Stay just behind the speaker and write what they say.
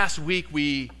Last week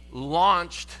we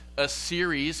launched a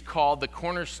series called the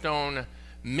Cornerstone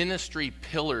Ministry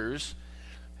Pillars,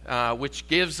 which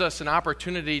gives us an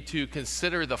opportunity to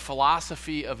consider the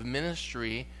philosophy of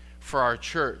ministry for our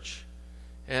church.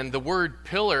 And the word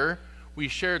pillar we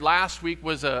shared last week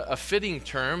was a fitting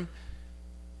term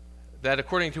that,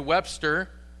 according to Webster,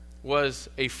 was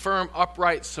a firm,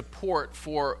 upright support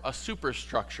for a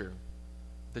superstructure.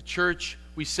 The church,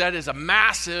 we said, is a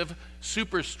massive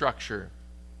superstructure.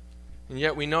 And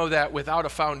yet we know that without a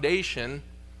foundation,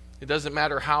 it doesn't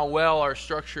matter how well our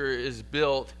structure is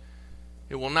built,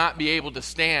 it will not be able to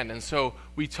stand. And so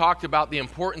we talked about the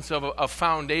importance of a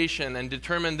foundation and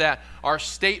determined that our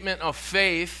statement of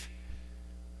faith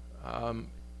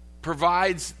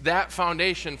provides that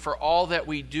foundation for all that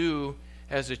we do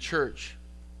as a church.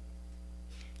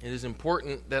 It is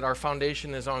important that our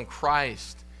foundation is on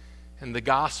Christ and the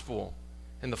gospel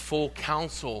and the full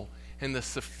counsel and the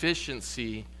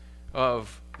sufficiency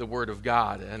of the Word of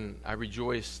God. And I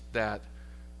rejoice that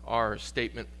our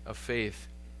statement of faith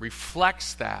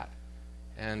reflects that.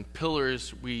 And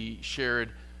pillars, we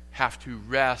shared, have to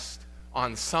rest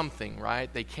on something,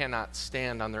 right? They cannot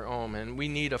stand on their own, and we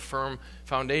need a firm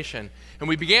foundation. And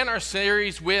we began our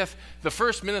series with the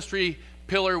first ministry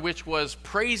pillar, which was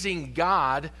praising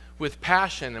God with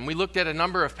passion. And we looked at a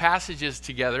number of passages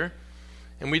together,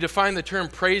 and we defined the term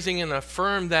praising and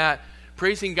affirmed that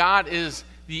praising God is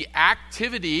the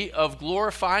activity of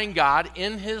glorifying God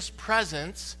in His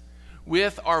presence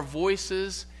with our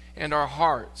voices and our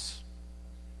hearts.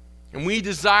 And we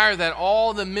desire that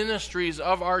all the ministries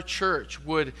of our church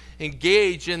would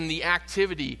engage in the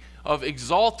activity of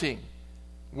exalting,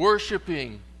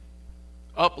 worshiping,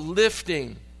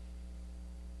 uplifting,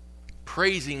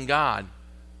 praising God.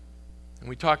 And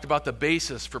we talked about the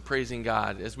basis for praising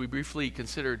God as we briefly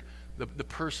considered the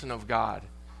person of God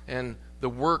and the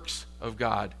works of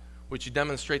God, which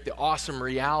demonstrate the awesome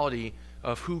reality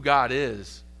of who God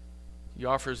is. He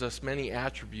offers us many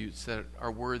attributes that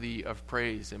are worthy of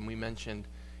praise, and we mentioned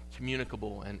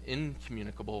communicable and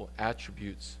incommunicable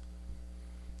attributes.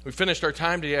 We finished our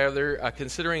time together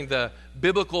considering the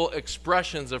biblical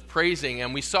expressions of praising,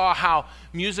 and we saw how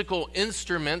musical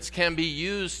instruments can be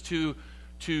used to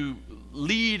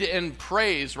lead in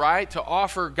praise, right? To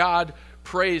offer God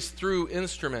praise through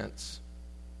instruments.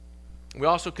 We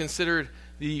also considered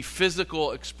the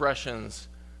physical expressions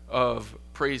of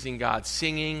praising God: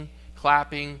 singing,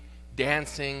 clapping,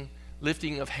 dancing,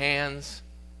 lifting of hands,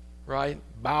 right?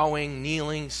 Bowing,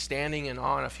 kneeling, standing, and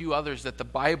on. A few others that the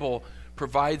Bible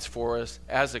provides for us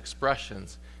as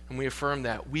expressions. And we affirm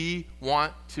that we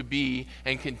want to be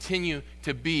and continue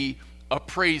to be a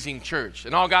praising church.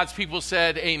 And all God's people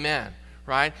said amen,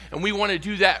 right? And we want to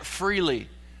do that freely.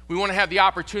 We want to have the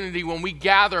opportunity when we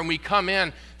gather and we come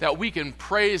in that we can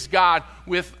praise God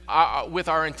with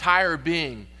our entire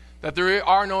being, that there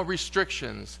are no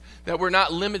restrictions, that we're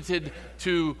not limited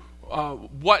to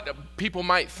what people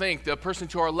might think, the person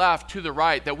to our left, to the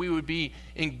right, that we would be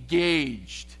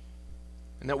engaged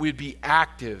and that we'd be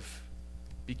active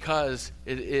because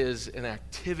it is an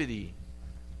activity.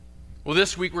 Well,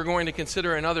 this week we're going to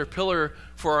consider another pillar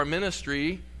for our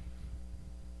ministry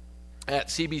at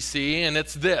CBC, and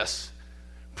it's this: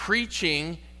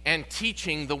 preaching and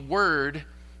teaching the Word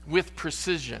with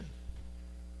precision.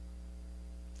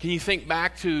 Can you think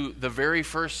back to the very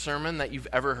first sermon that you've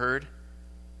ever heard?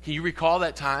 Can you recall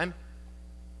that time?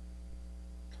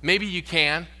 Maybe you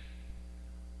can.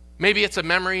 Maybe it's a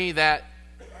memory that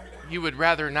you would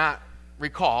rather not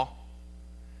recall.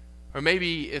 Or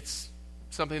maybe it's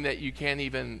something that you can't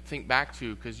even think back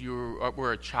to because you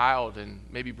were a child and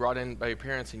maybe brought in by your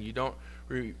parents and you don't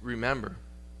remember.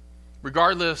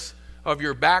 Regardless of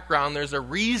your background, there's a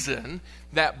reason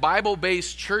that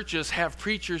Bible-based churches have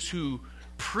preachers who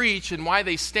preach and why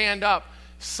they stand up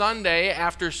Sunday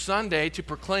after Sunday to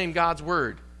proclaim God's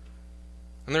word.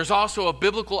 And there's also a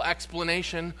biblical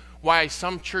explanation why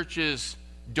some churches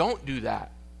don't do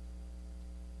that.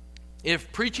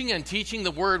 If preaching and teaching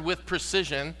the word with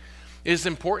precision is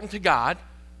important to God,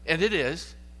 and it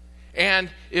is, and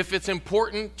if it's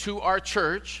important to our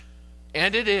church,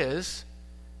 and it is,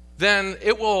 then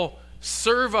it will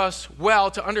serve us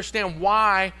well to understand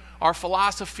why our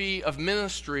philosophy of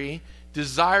ministry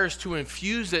desires to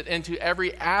infuse it into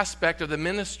every aspect of the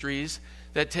ministries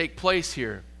that take place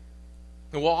here.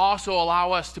 It will also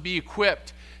allow us to be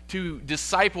equipped to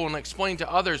disciple and explain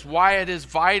to others why it is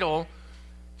vital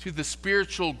to the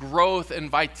spiritual growth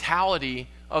and vitality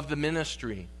of the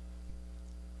ministry.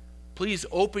 Please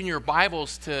open your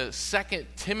Bibles to 2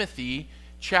 Timothy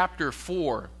chapter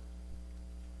 4.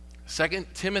 2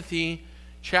 Timothy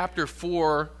chapter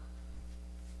 4,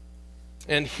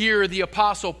 And here the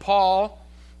Apostle Paul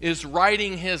is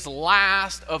writing his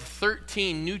last of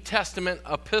 13 New Testament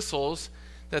epistles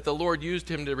that the Lord used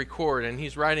him to record. And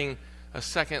he's writing a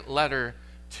second letter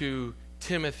to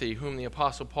Timothy, whom the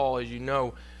Apostle Paul, as you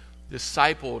know,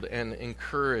 discipled and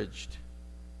encouraged.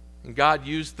 And God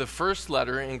used the first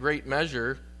letter in great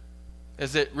measure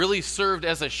as it really served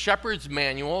as a shepherd's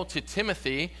manual to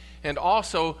Timothy and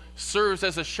also serves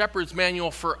as a shepherd's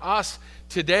manual for us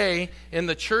today in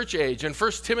the church age. And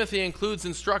 1 Timothy includes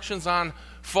instructions on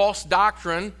false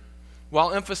doctrine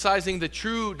while emphasizing the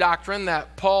true doctrine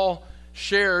that Paul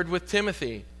shared with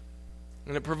Timothy.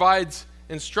 And it provides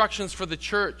instructions for the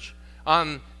church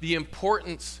on the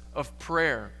importance of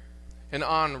prayer and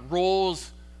on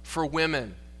roles for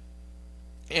women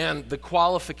and the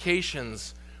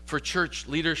qualifications for church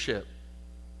leadership.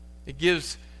 It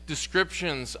gives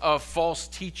descriptions of false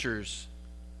teachers,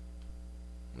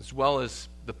 as well as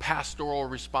the pastoral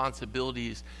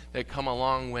responsibilities that come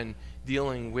along when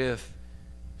dealing with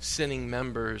sinning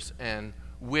members and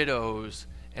widows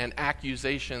and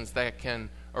accusations that can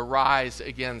arise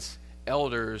against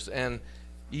elders, and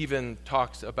even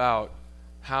talks about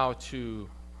how to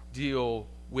deal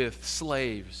with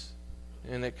slaves.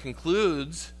 And it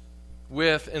concludes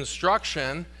with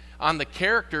instruction on the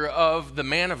character of the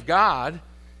man of God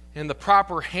and the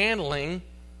proper handling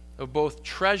of both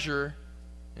treasure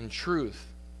and truth.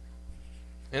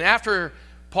 And after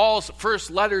Paul's first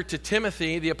letter to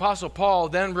Timothy, the Apostle Paul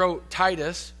then wrote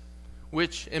Titus,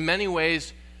 which in many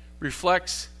ways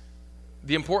reflects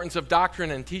the importance of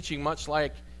doctrine and teaching, much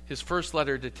like his first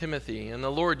letter to Timothy. And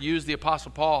the Lord used the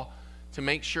Apostle Paul to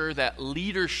make sure that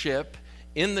leadership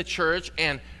in the church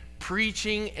and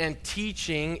preaching and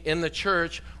teaching in the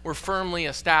church were firmly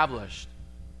established.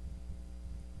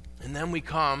 And then we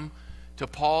come to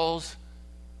Paul's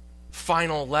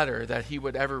final letter that he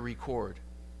would ever record.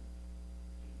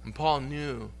 And Paul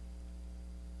knew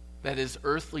that his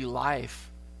earthly life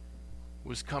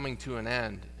was coming to an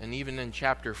end. And even in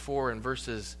chapter 4 and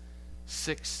verses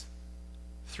 6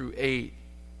 through 8,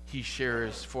 he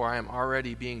shares, "For I am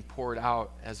already being poured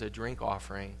out as a drink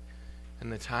offering,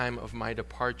 and the time of my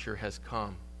departure has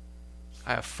come.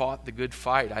 I have fought the good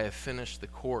fight. I have finished the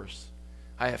course.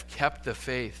 I have kept the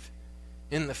faith.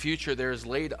 In the future there is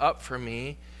laid up for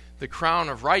me the crown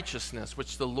of righteousness,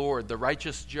 which the Lord, the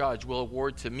righteous judge, will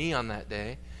award to me on that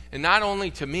day, and not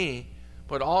only to me,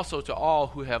 but also to all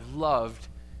who have loved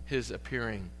his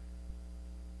appearing."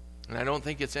 And I don't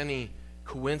think it's any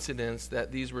coincidence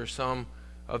that these were some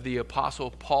of the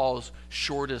Apostle Paul's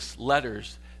shortest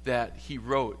letters that he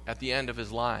wrote at the end of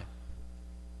his life.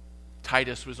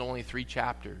 Titus was only 3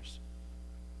 chapters.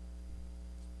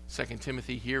 2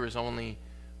 Timothy here is only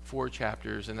 4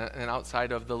 chapters. And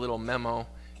outside of the little memo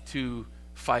to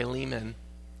Philemon,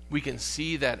 we can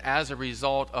see that as a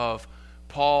result of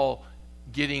Paul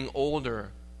getting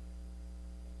older,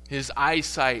 his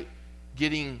eyesight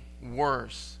getting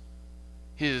worse,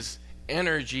 his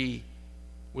energy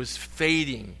was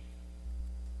fading.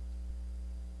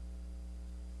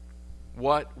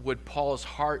 What would Paul's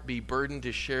heart be burdened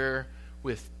to share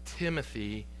with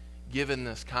Timothy given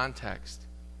this context?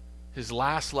 His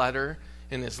last letter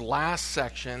in his last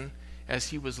section as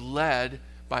he was led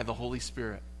by the Holy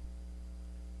Spirit.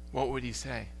 What would he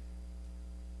say?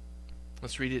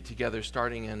 Let's read it together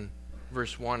starting in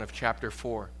verse 1 of chapter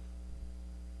 4.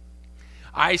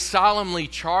 "I solemnly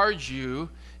charge you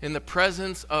in the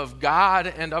presence of God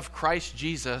and of Christ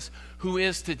Jesus, who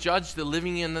is to judge the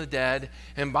living and the dead,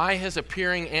 and by his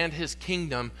appearing and his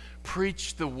kingdom,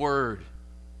 preach the word.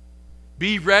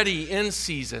 Be ready in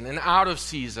season and out of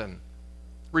season.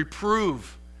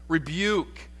 Reprove,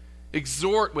 rebuke,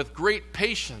 exhort with great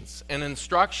patience and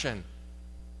instruction.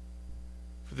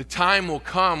 For the time will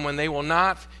come when they will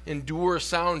not endure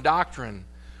sound doctrine,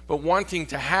 but wanting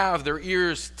to have their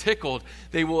ears tickled,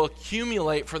 they will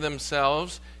accumulate for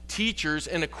themselves teachers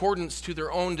in accordance to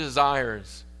their own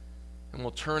desires, and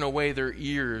will turn away their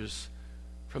ears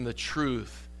from the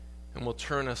truth and will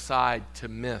turn aside to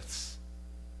myths.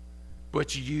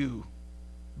 But you,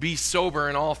 be sober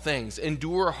in all things,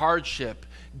 endure hardship,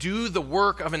 do the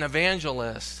work of an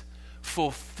evangelist,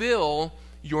 fulfill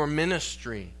your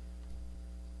ministry."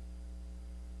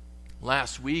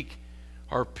 Last week,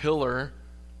 our pillar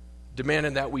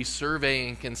demanded that we survey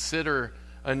and consider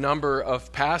a number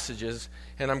of passages,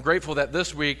 and I'm grateful that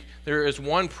this week there is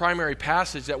one primary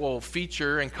passage that will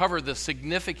feature and cover the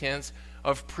significance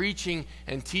of preaching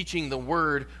and teaching the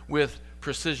word with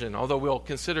precision, although we'll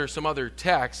consider some other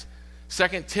texts.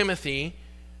 2 Timothy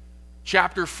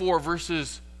chapter 4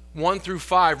 verses 1 through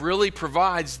 5 really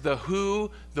provides the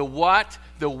who, the what,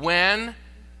 the when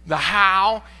the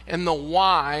how and the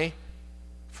why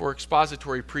for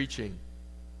expository preaching.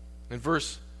 In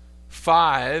verse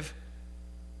 5,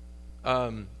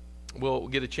 we'll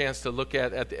get a chance to look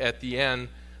at the end,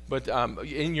 but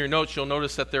in your notes you'll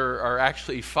notice that there are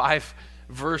actually 5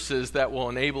 verses that will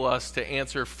enable us to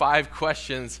answer 5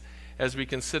 questions as we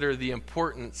consider the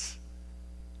importance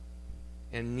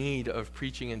and need of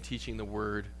preaching and teaching the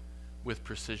Word with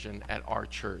precision at our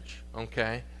church.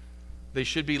 Okay? They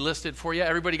should be listed for you.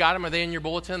 Everybody got them? Are they in your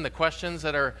bulletin? The questions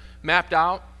that are mapped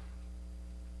out?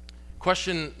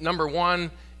 Question number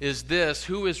 1 is this: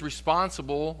 who is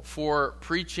responsible for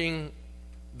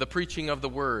the preaching of the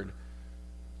Word?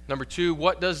 Number 2,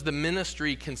 what does the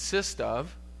ministry consist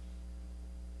of?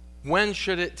 When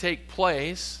should it take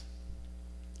place?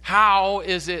 How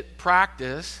is it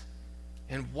practiced?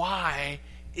 And why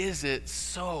is it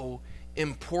so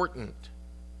important?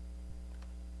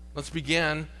 Let's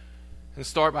begin and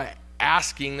start by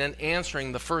asking, then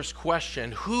answering the first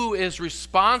question. Who is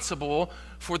responsible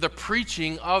for the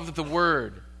preaching of the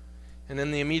Word? And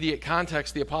in the immediate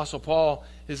context, the Apostle Paul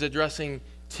is addressing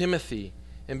Timothy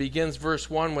and begins verse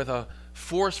 1 with a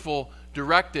forceful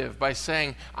directive by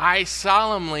saying, I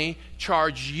solemnly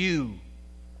charge you.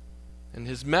 And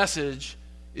his message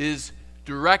is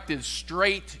directed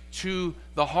straight to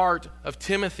the heart of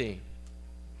Timothy.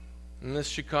 And this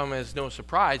should come as no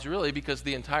surprise, really, because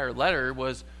the entire letter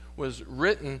was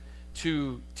written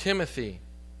to Timothy.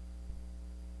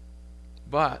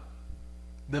 But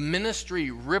the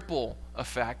ministry ripple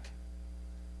effect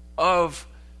of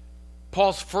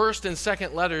Paul's first and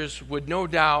second letters would no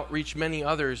doubt reach many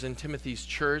others in Timothy's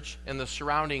church and the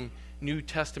surrounding New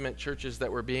Testament churches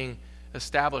that were being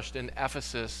established in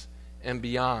Ephesus and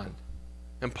beyond.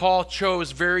 And Paul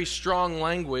chose very strong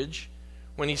language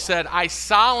when he said, I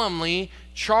solemnly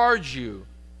charge you.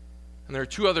 And there are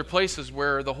 2 other places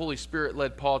where the Holy Spirit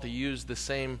led Paul to use the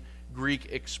same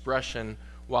Greek expression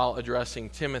while addressing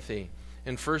Timothy.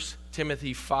 In 1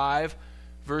 Timothy 5,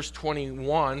 verse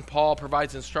 21, Paul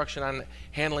provides instruction on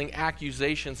handling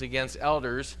accusations against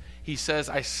elders. He says,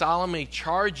 I solemnly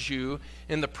charge you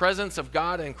in the presence of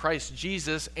God and Christ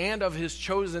Jesus and of his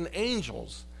chosen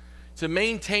angels to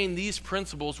maintain these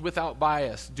principles without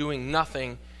bias, doing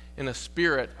nothing in a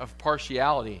spirit of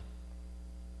partiality.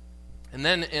 And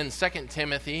then in 2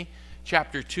 Timothy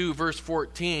chapter 2, verse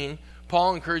 14,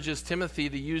 Paul encourages Timothy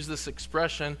to use this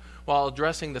expression while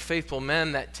addressing the faithful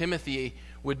men that Timothy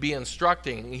would be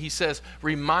instructing. He says,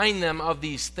 remind them of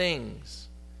these things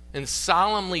and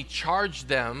solemnly charge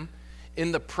them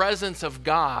in the presence of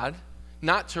God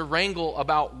not to wrangle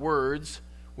about words,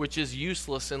 which is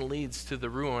useless and leads to the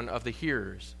ruin of the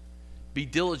hearers. Be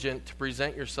diligent to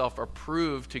present yourself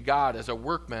approved to God as a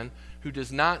workman who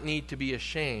does not need to be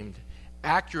ashamed,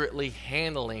 accurately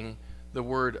handling the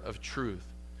word of truth.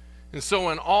 And so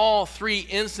in all 3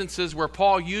 instances where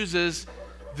Paul uses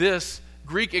this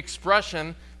Greek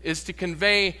expression is to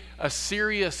convey a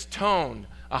serious tone,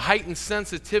 a heightened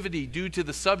sensitivity due to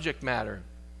the subject matter.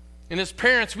 And as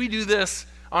parents, we do this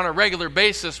on a regular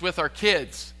basis with our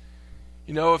kids.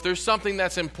 You know, if there's something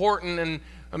that's important, and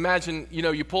imagine,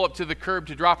 you pull up to the curb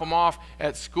to drop them off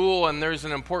at school and there's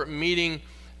an important meeting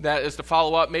that is to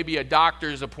follow up, maybe a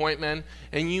doctor's appointment,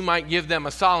 and you might give them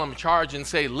a solemn charge and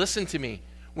say, listen to me,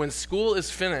 when school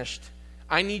is finished,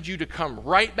 I need you to come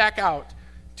right back out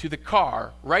to the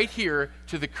car, right here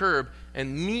to the curb,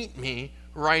 and meet me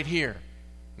right here.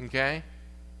 Okay?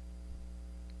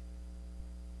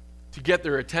 To get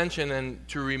their attention and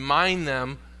to remind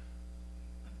them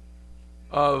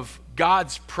of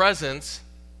God's presence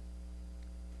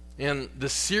and the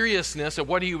seriousness of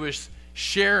what he was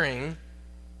sharing.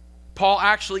 Paul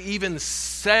actually even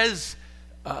says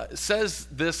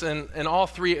this in all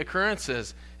 3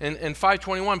 occurrences. In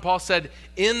 5:21, Paul said,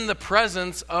 in the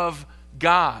presence of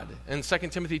God. In 2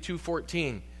 Timothy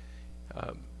 2:14.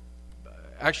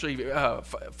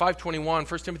 5:21,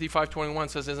 1 Timothy 5:21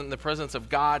 says, is in the presence of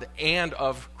God and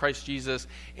of Christ Jesus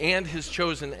and his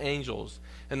chosen angels.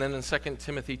 And then in 2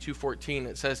 Timothy 2:14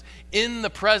 it says, in the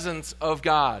presence of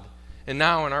God. And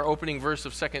now in our opening verse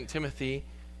of 2 Timothy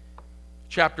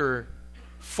chapter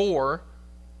 4,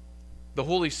 the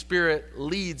Holy Spirit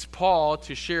leads Paul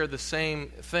to share the same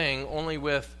thing,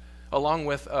 along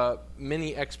with a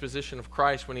mini exposition of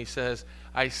Christ when he says,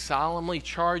 I solemnly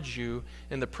charge you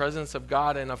in the presence of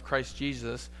God and of Christ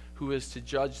Jesus, who is to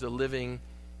judge the living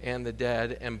and the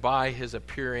dead, and by his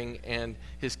appearing and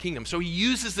his kingdom. So he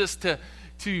uses this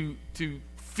to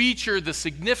feature the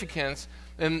significance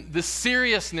and the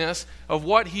seriousness of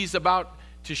what he's about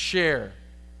to share.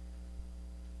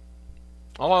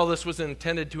 All of this was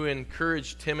intended to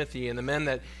encourage Timothy and the men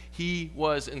that he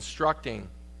was instructing.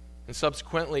 and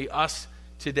subsequently us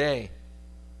today.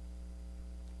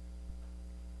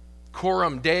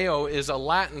 Coram Deo is a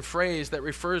Latin phrase that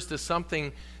refers to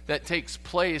something that takes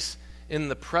place in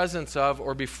the presence of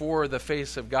or before the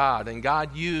face of God. And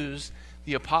God used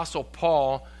the Apostle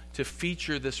Paul to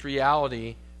feature this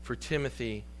reality for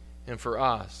Timothy and for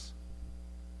us.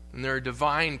 And there are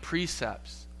divine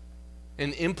precepts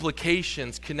and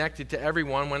implications connected to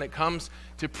everyone when it comes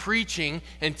to preaching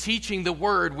and teaching the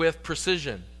word with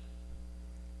precision.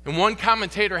 And one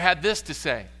commentator had this to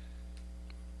say: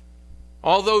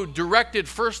 although directed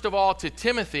first of all to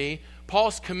Timothy,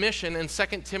 Paul's commission in 2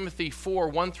 Timothy 4,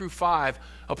 1 through 5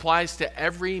 applies to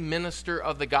every minister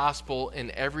of the gospel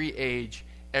in every age,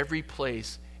 every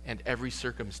place, and every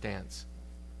circumstance.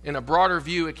 In a broader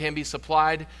view, it can be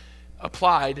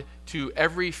applied to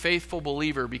every faithful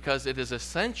believer because it is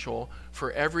essential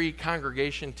for every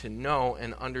congregation to know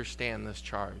and understand this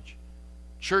charge.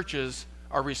 Churches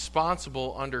are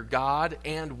responsible under God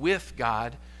and with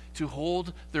God to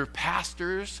hold their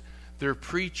pastors, their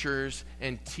preachers,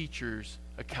 and teachers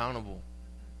accountable.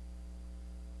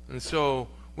 And so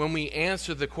when we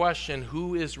answer the question,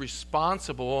 who is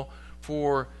responsible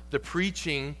for the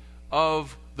preaching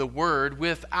of the word,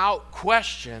 without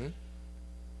question,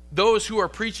 those who are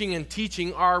preaching and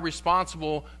teaching are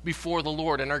responsible before the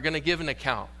Lord and are going to give an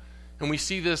account. And we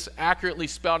see this accurately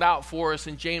spelled out for us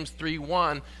in James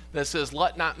 3:1 that says,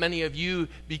 "Let not many of you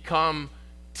become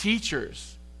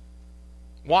teachers."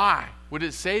 Why would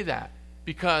it say that?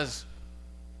 Because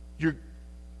you're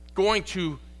going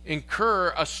to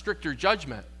incur a stricter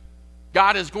judgment.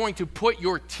 God is going to put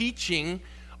your teaching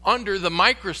under the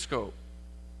microscope.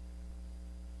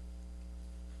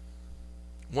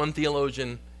 One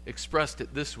theologian expressed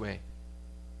it this way: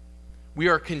 we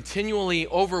are continually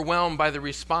overwhelmed by the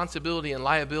responsibility and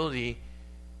liability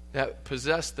that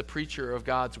possess the preacher of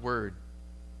God's word.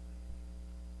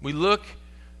 We look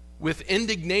with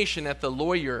indignation at the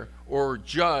lawyer or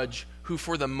judge who,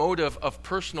 for the motive of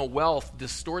personal wealth,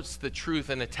 distorts the truth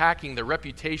in attacking the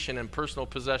reputation and personal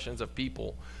possessions of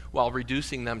people while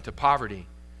reducing them to poverty.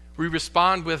 We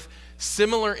respond with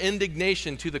similar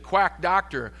indignation to the quack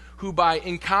doctor who, by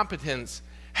incompetence,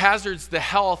 hazards the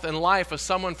health and life of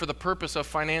someone for the purpose of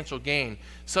financial gain.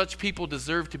 Such people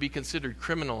deserve to be considered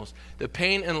criminals. The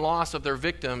pain and loss of their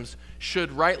victims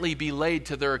should rightly be laid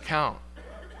to their account.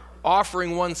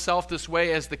 Offering oneself this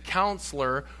way as the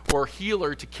counselor or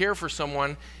healer to care for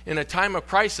someone in a time of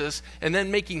crisis and then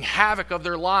making havoc of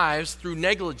their lives through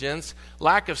negligence,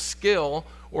 lack of skill,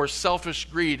 or selfish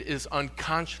greed is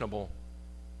unconscionable.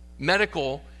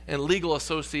 Medical and legal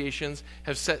associations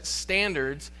have set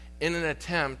standards in an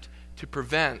attempt to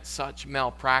prevent such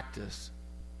malpractice.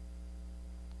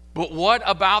 But what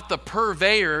about the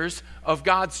purveyors of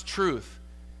God's truth,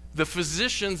 the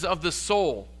physicians of the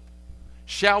soul?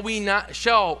 Shall we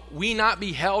not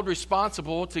be held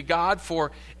responsible to God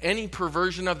for any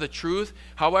perversion of the truth,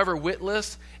 however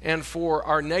witless, and for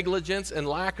our negligence and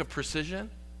lack of precision?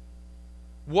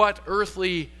 What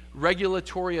earthly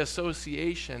regulatory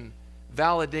association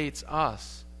validates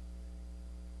us?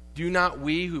 Do not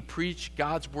we who preach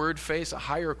God's word face a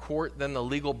higher court than the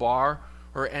legal bar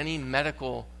or any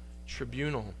medical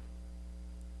tribunal?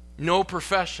 No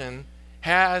profession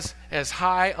has as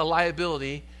high a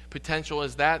liability potential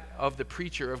as that of the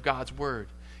preacher of God's word.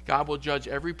 God will judge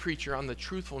every preacher on the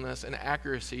truthfulness and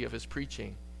accuracy of his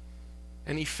preaching.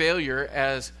 Any failure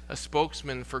as a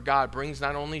spokesman for God brings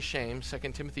not only shame,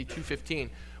 2 Timothy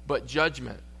 2:15, but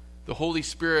judgment. The Holy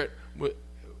Spirit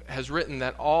has written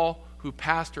that all who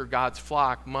pastor God's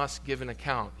flock must give an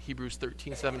account. Hebrews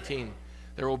 13:17.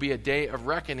 There will be a day of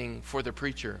reckoning for the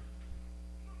preacher.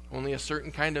 Only a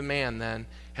certain kind of man, then,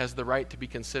 has the right to be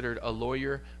considered a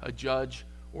lawyer, a judge,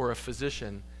 or a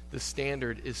physician. The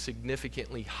standard is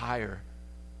significantly higher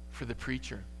for the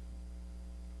preacher.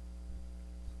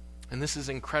 And this is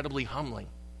incredibly humbling.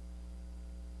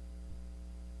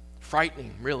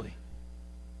 Frightening, really.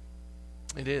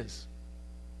 It is.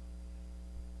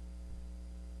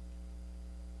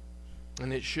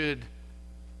 And it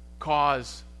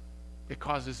causes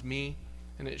me,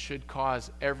 and it should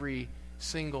cause every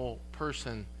single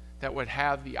person that would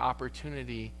have the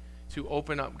opportunity to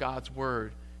open up God's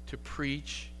word, to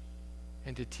preach,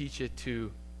 and to teach it,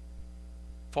 to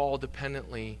fall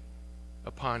dependently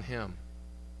upon him,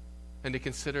 and to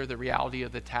consider the reality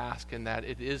of the task, and that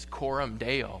it is coram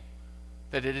Deo,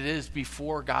 that it is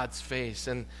before God's face,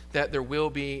 and that there will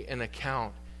be an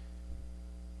account.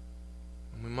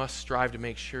 And we must strive to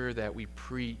make sure that we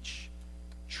preach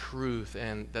truth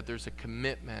and that there's a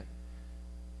commitment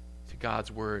to God's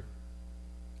word.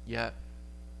 Yet,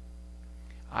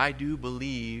 I do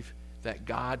believe that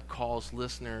God calls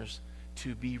listeners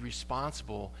to be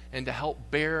responsible and to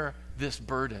help bear this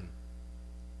burden.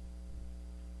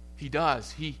 He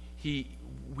does.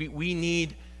 We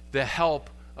need the help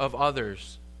of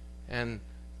others. And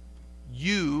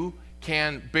you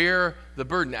can bear the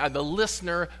burden. The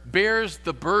listener bears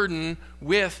the burden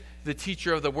with the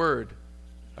teacher of the word.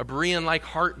 A Berean-like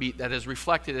heartbeat that is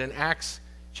reflected in Acts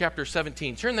chapter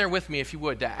 17. Turn there with me, if you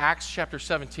would, to Acts chapter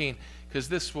 17, because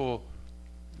this will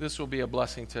be a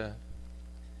blessing to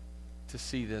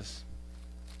see this.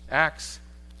 Acts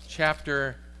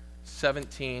chapter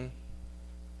 17.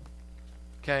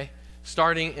 Okay?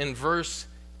 Starting in verse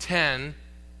 10,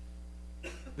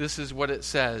 this is what it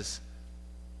says.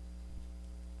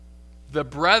 The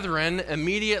brethren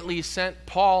immediately sent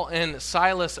Paul and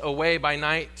Silas away by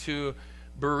night to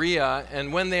Berea,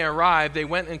 and when they arrived, they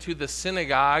went into the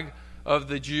synagogue of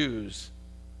the Jews.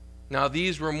 Now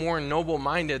these were more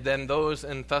noble-minded than those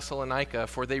in Thessalonica,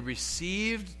 for they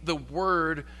received the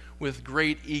word with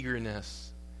great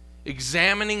eagerness,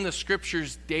 examining the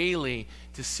Scriptures daily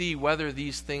to see whether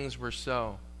these things were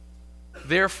so.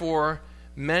 Therefore,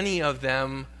 many of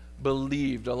them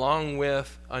believed, along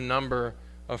with a number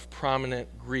of prominent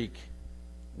Greek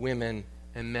women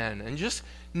and men. And just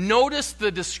notice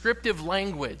the descriptive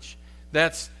language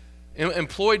that's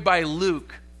employed by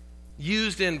Luke,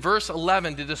 used in verse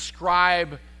 11 to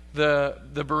describe the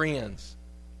Bereans.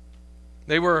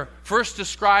 They were first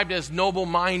described as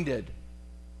noble-minded,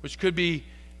 which could be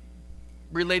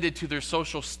related to their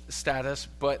social status,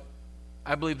 but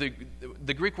I believe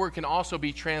the Greek word can also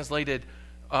be translated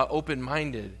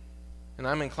open-minded. And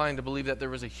I'm inclined to believe that there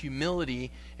was a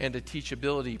humility and a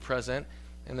teachability present,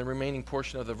 and the remaining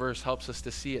portion of the verse helps us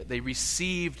to see it. They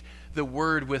received the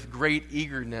word with great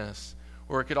eagerness,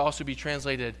 or it could also be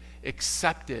translated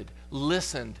accepted,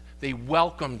 listened. They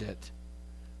welcomed it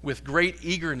with great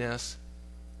eagerness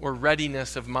or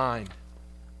readiness of mind.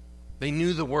 They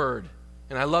knew the word.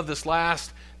 And I love this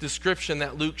last description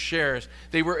that Luke shares.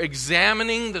 They were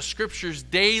examining the Scriptures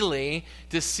daily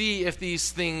to see if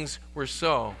these things were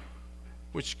so,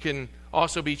 which can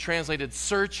also be translated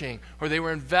searching, or they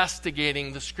were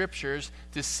investigating the Scriptures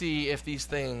to see if these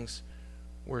things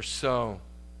were so.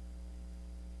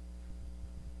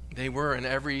 They were in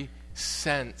every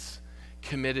sense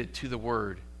committed to the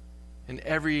Word. In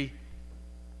every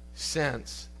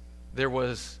sense, there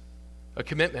was a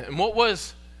commitment. And what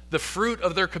was the fruit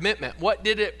of their commitment? What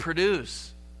did it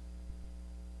produce?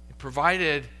 It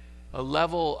provided a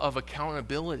level of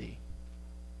accountability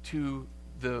to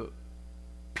the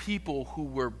people who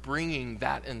were bringing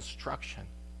that instruction.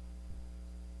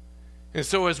 And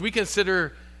so as we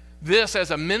consider this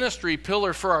as a ministry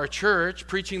pillar for our church,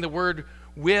 preaching the word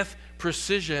with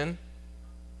precision,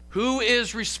 who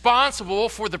is responsible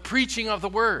for the preaching of the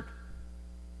word?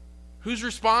 Who's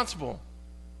responsible?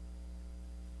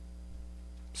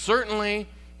 Certainly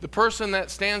the person that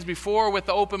stands before with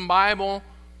the open Bible,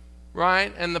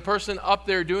 right? And the person up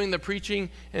there doing the preaching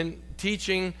and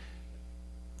teaching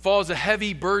falls a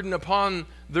heavy burden upon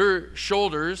their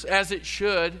shoulders, as it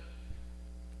should.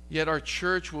 Yet our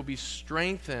church will be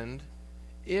strengthened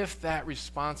if that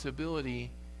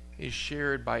responsibility is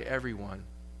shared by everyone.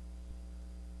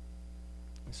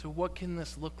 And so what can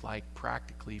this look like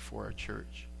practically for our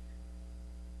church?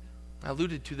 I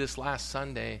alluded to this last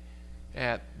Sunday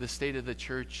at the State of the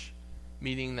Church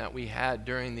meeting that we had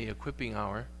during the equipping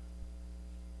hour.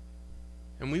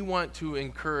 And we want to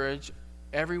encourage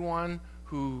everyone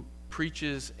who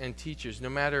preaches and teaches, no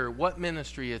matter what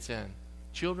ministry it's in,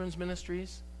 children's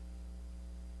ministries,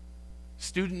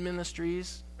 student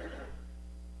ministries,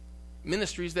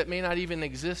 ministries that may not even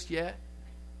exist yet,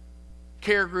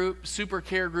 care group, super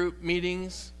care group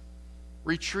meetings,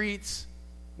 retreats,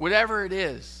 whatever it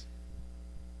is.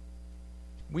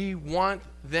 We want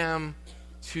them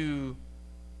to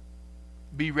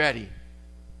be ready.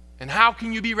 And how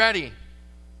can you be ready?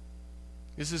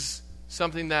 This is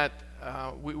something that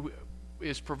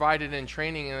is provided in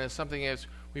training, and it's something as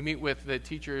we meet with the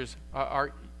teachers.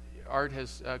 Art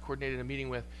has coordinated a meeting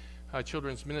with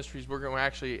children's ministries. We're going to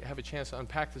actually have a chance to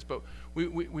unpack this, but we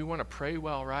want to pray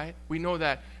well, right? We know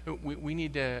that we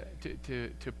need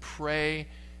to pray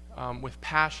with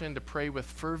passion, to pray with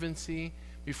fervency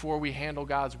before we handle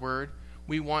God's word.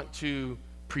 We want to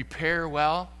prepare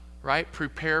well, right?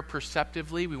 Prepare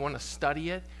perceptively. We want to study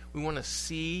it. We want to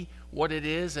see what it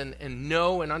is and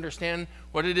know and understand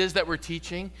what it is that we're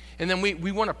teaching. And then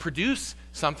we want to produce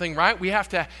something, right? We have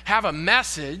to have a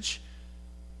message,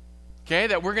 okay,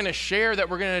 that we're going to share, that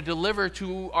we're going to deliver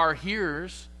to our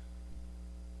hearers.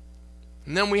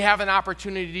 And then we have an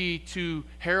opportunity to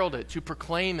herald it, to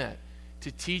proclaim it,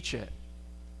 to teach it.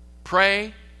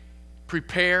 Pray,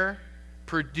 prepare,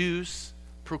 produce,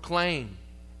 proclaim.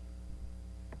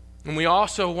 And we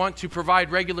also want to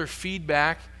provide regular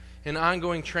feedback and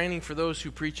ongoing training for those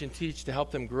who preach and teach to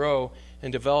help them grow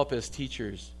and develop as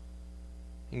teachers.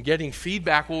 And getting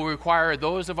feedback will require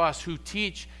those of us who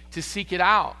teach to seek it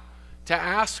out, to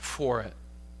ask for it.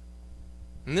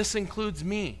 And this includes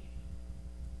me.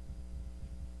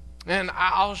 And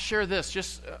I'll share this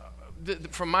just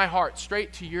from my heart,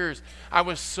 straight to yours. I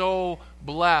was so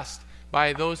blessed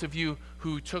by those of you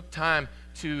who took time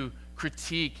to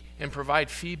critique and provide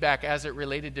feedback as it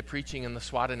related to preaching and the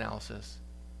SWOT analysis.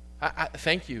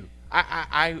 Thank you.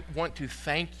 I want to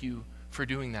thank you for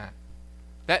doing that.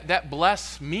 That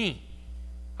blessed me.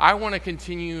 I want to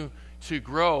continue to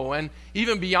grow. And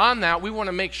even beyond that, we want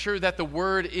to make sure that the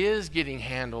word is getting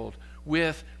handled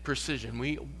with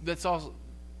precision. That's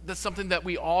something that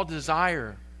we all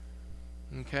desire.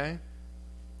 Okay?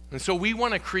 And so we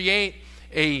want to create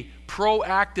a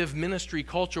proactive ministry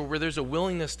culture where there's a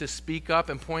willingness to speak up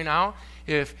and point out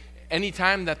if any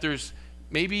time that there's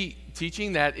maybe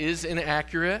teaching that is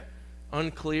inaccurate,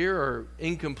 unclear, or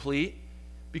incomplete,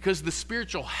 because the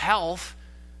spiritual health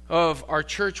of our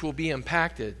church will be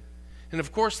impacted. And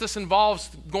of course, this involves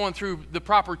going through the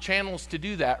proper channels to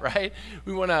do that, right?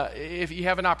 We want to, if you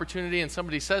have an opportunity and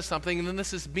somebody says something, and then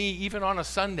this is me, even on a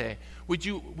Sunday, would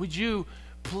you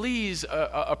please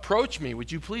approach me?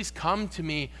 Would you please come to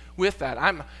me with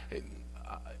that?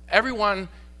 Everyone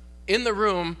in the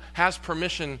room has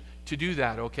permission to do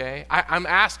that, okay? I'm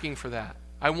asking for that.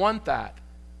 I want that,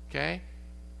 okay?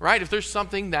 Right? If there's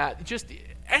something that, just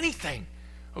anything,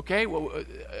 okay? Well,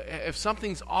 if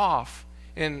something's off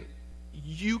and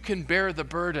you can bear the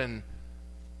burden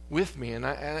with me, and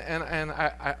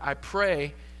I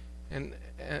pray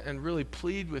and really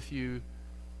plead with you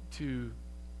to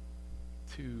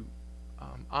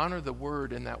honor the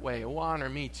word in that way. It will honor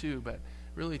me too, but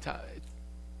really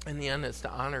in the end it's to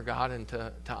honor God and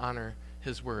to honor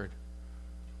his word.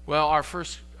 Well, our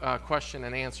first question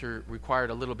and answer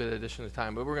required a little bit of additional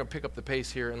time, but we're going to pick up the pace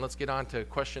here and let's get on to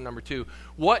question number 2.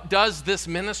 What does this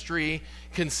ministry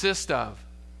consist of?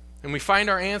 And we find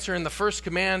our answer in the first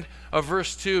command of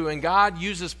verse 2. And God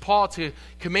uses Paul to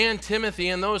command Timothy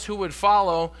and those who would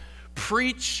follow,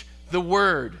 preach the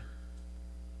word.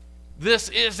 This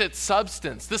is its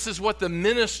substance. This is what the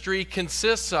ministry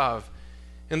consists of.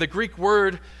 And the Greek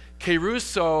word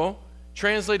kerusso,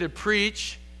 translated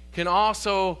preach, can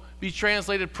also be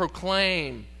translated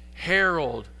proclaim,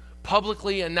 herald,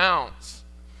 publicly announce.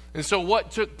 And so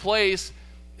what took place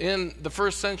in the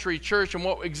first century church and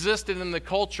what existed in the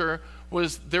culture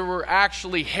was there were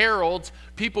actually heralds,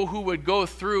 people who would go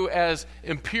through as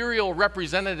imperial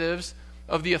representatives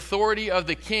of the authority of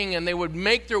the king, and they would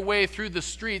make their way through the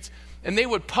streets and they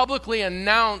would publicly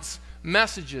announce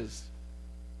messages.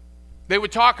 They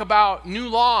would talk about new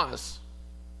laws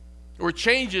or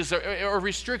changes or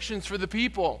restrictions for the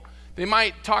people. They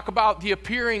might talk about the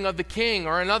appearing of the king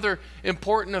or another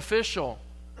important official.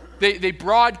 They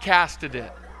broadcasted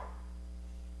it.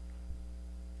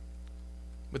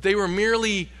 But they were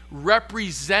merely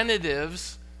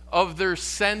representatives of their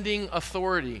sending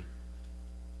authority.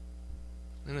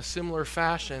 In a similar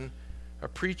fashion, a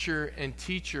preacher and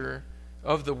teacher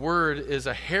of the word is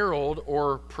a herald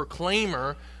or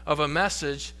proclaimer of a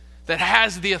message that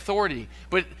has the authority.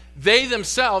 But they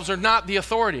themselves are not the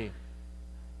authority.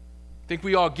 I think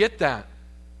we all get that.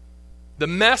 The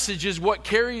message is what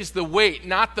carries the weight,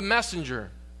 not the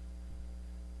messenger.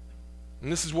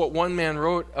 And this is what one man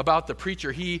wrote about the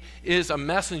preacher. He is a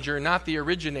messenger, not the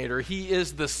originator. He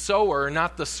is the sower,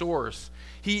 not the source.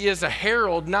 He is a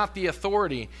herald, not the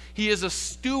authority. He is a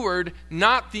steward,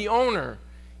 not the owner.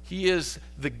 He is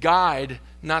the guide,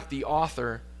 not the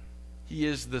author. He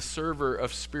is the server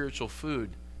of spiritual food,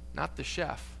 not the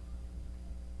chef.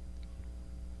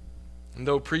 And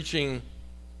though preaching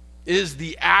is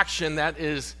the action that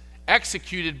is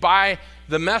executed by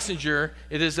the messenger,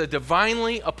 it is a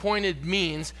divinely appointed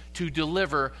means to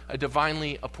deliver a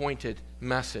divinely appointed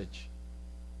message.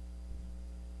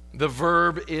 The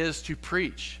verb is to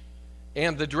preach,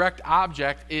 and the direct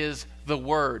object is the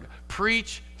word.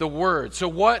 Preach the word. So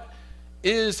what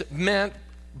is meant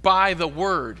by the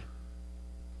word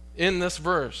in this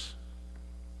verse?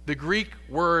 The Greek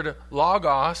word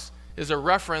logos is a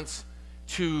reference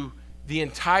to the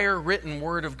entire written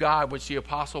word of God, which the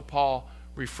Apostle Paul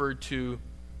referred to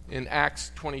in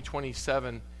Acts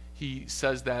 20:27. He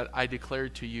says that I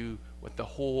declared to you what the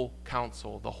whole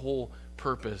counsel, the whole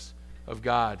purpose of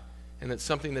God. And it's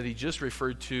something that he just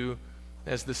referred to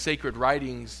as the sacred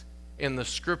writings in the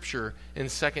scripture in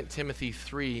 2 Timothy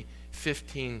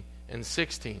 3:15 and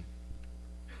 16.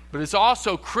 But it's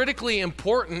also critically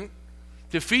important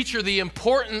to feature the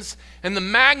importance and the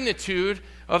magnitude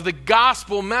of the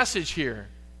gospel message here.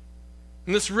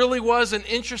 And this really was an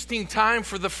interesting time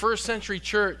for the first century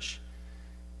church.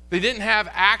 They didn't have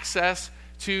access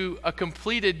to a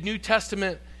completed New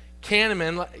Testament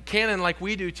canon like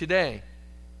we do today.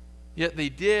 Yet they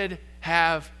did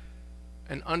have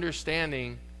an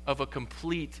understanding of a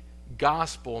complete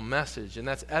gospel message. And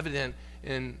that's evident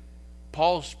in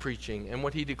Paul's preaching and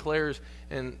what he declares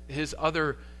in his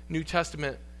other New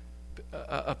Testament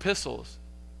epistles.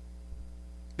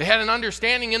 They had an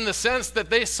understanding in the sense that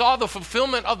they saw the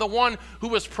fulfillment of the one who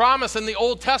was promised in the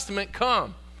Old Testament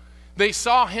come. They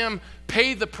saw him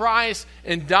pay the price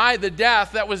and die the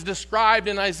death that was described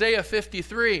in Isaiah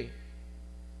 53.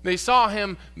 They saw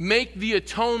him make the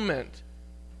atonement.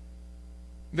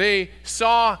 They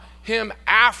saw him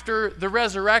after the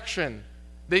resurrection.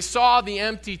 They saw the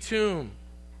empty tomb.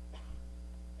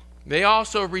 They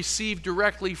also received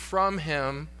directly from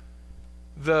him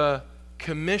the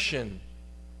commission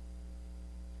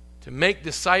to make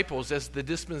disciples as the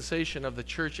dispensation of the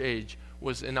church age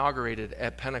was inaugurated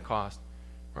at Pentecost,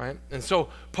 right? And so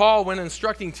Paul, when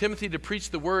instructing Timothy to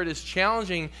preach the word, is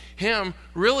challenging him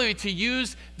really to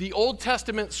use the Old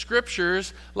Testament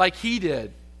scriptures like he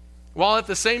did, while at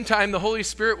the same time the Holy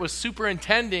Spirit was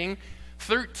superintending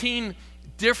 13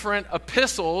 different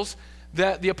epistles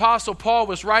that the Apostle Paul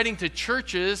was writing to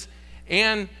churches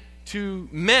and to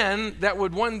men that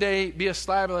would one day be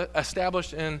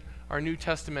established in our New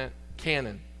Testament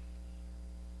canon.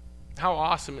 How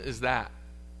awesome is that?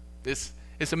 It's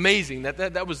amazing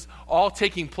that was all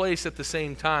taking place at the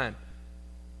same time.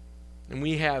 And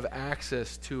we have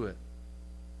access to it.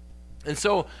 And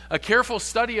so a careful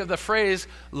study of the phrase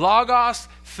logos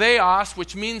theos,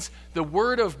 which means the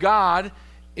word of God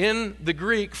in the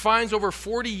Greek, finds over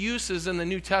 40 uses in the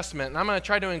New Testament. And I'm going to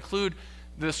try to include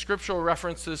the scriptural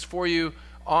references for you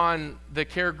on the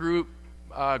Care Group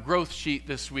growth sheet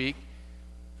this week,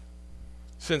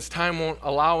 since time won't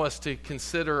allow us to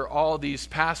consider all these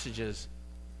passages.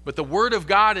 But the Word of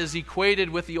God is equated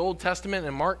with the Old Testament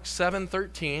in Mark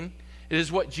 7:13. It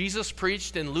is what Jesus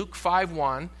preached in Luke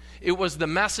 5:1. It was the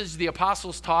message the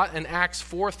apostles taught in Acts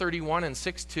 4:31 and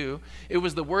 6:2. It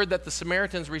was the word that the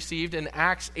Samaritans received in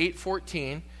Acts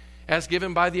 8:14, as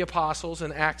given by the apostles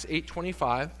in Acts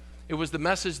 8:25. It was the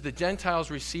message the Gentiles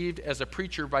received as a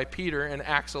preacher by Peter in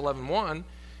Acts 11:1.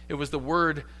 It was the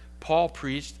word Paul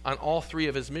preached on all three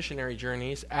of his missionary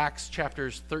journeys, Acts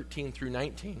chapters 13 through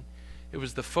 19. It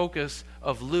was the focus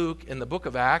of Luke in the book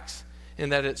of Acts, in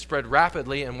that it spread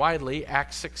rapidly and widely,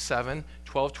 Acts 6:7,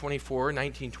 12:24,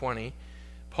 19:20.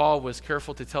 Paul was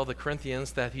careful to tell the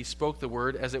Corinthians that he spoke the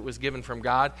word as it was given from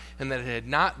God, and that it had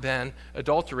not been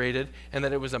adulterated, and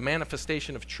that it was a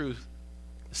manifestation of truth.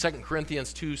 2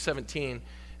 Corinthians 2:17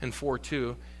 and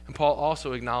 4:2. And Paul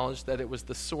also acknowledged that it was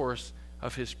the source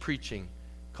of his preaching,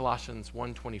 Colossians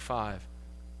 1:25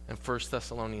 and 1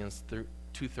 Thessalonians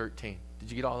 2:13. Did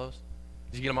you get all those?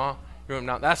 Did you get them all?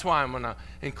 Now, that's why I'm going to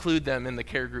include them in the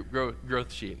Care Group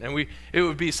growth sheet. And it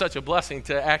would be such a blessing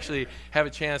to actually have a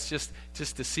chance just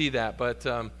to see that. But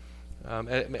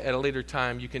at a later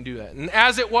time, you can do that. And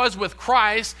as it was with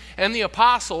Christ and the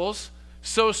apostles,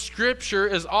 so Scripture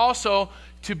is also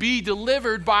to be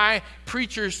delivered by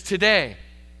preachers today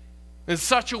in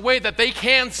such a way that they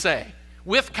can say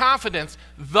with confidence,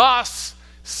 "Thus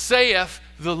saith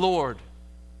the Lord."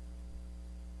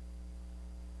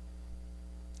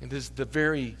 It is the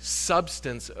very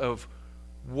substance of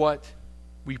what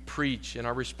we preach, and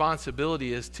our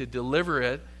responsibility is to deliver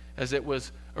it as it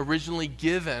was originally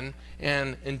given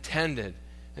and intended.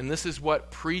 And this is what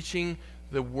preaching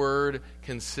the word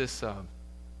consists of.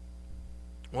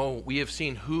 Well, we have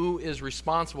seen who is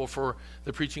responsible for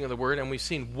the preaching of the word, and we've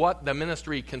seen what the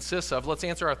ministry consists of. Let's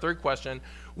answer our third question.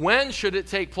 When should it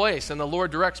take place? And the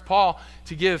Lord directs Paul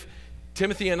to give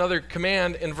Timothy another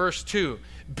command in verse 2.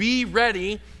 Be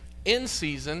ready in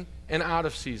season and out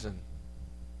of season.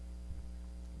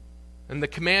 And the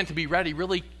command to be ready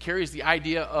really carries the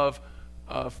idea of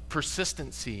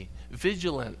persistency,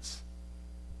 vigilance,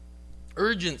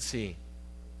 urgency.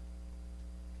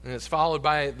 And it's followed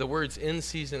by the words in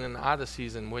season and out of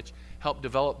season, which help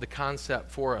develop the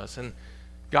concept for us. And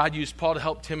God used Paul to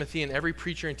help Timothy and every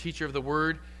preacher and teacher of the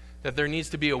word that there needs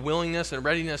to be a willingness and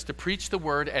readiness to preach the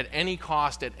word at any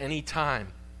cost, at any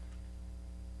time.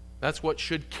 That's what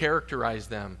should characterize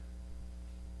them.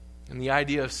 And the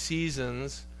idea of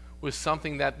seasons was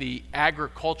something that the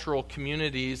agricultural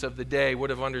communities of the day would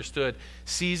have understood.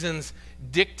 Seasons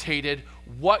dictated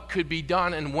what could be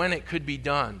done and when it could be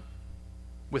done.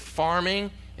 With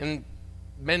farming and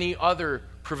many other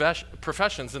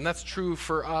professions, and that's true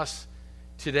for us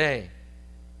today.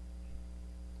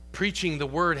 Preaching the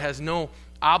word has no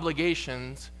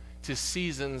obligations to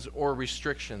seasons or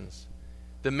restrictions.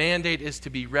 The mandate is to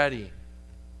be ready,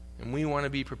 and we want to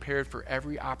be prepared for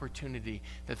every opportunity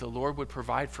that the Lord would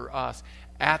provide for us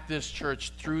at this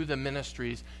church through the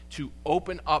ministries to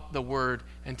open up the word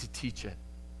and to teach it.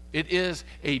 It is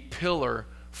a pillar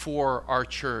for our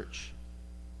church.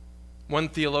 One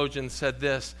theologian said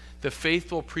this: the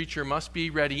faithful preacher must be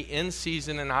ready in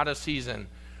season and out of season,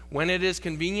 when it is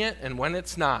convenient and when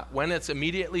it's not, when it's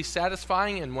immediately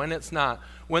satisfying and when it's not,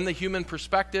 when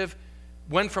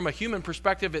from a human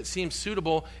perspective it seems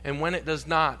suitable and when it does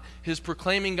not. His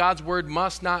proclaiming God's word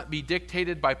must not be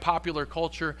dictated by popular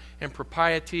culture and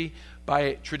propriety,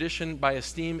 by tradition, by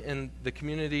esteem in the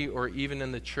community or even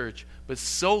in the church, but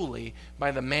solely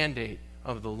by the mandate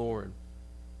of the Lord.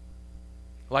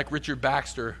 Like Richard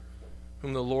Baxter,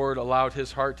 whom the Lord allowed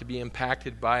his heart to be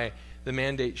impacted by the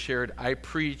mandate shared, I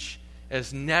preach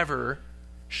as never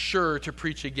sure to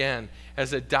preach again,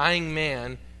 as a dying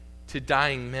man to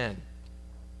dying men.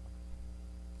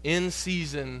 In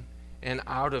season and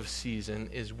out of season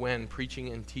is when preaching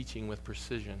and teaching with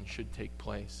precision should take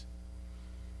place.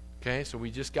 Okay, so we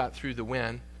just got through the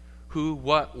when. Who,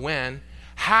 what, when.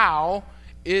 How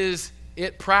is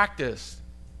it practiced?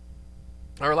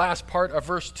 Our last part of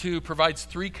verse 2 provides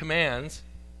 3 commands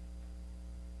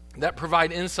that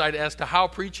provide insight as to how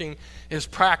preaching is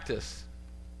practiced.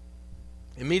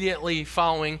 Immediately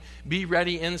following, be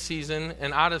ready in season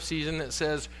and out of season, it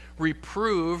says,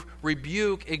 reprove,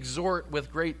 rebuke, exhort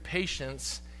with great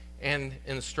patience and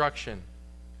instruction.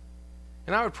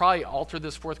 And I would probably alter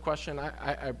this 4th question.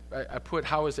 I put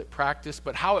how is it practiced,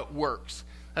 but how it works.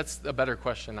 That's a better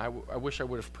question. I wish I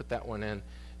would have put that one in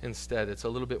instead. It's a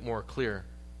little bit more clear.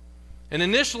 And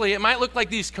initially, it might look like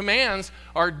these commands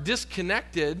are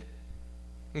disconnected,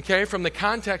 okay, from the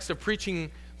context of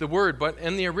preaching the word. But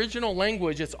in the original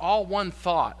language, it's all one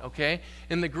thought, okay?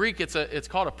 In the Greek, it's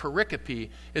called a pericope.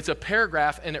 It's a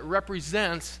paragraph, and it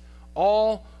represents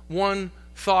all one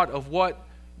thought of what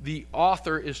the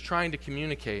author is trying to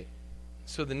communicate.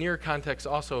 So the near context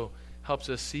also helps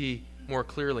us see more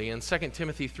clearly. In 2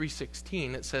 Timothy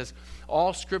 3:16, it says,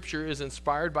 all Scripture is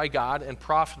inspired by God and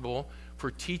profitable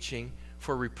for teaching,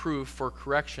 for reproof, for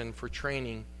correction, for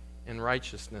training in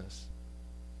righteousness.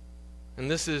 And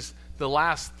this is the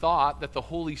last thought that the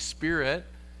Holy Spirit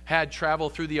had travel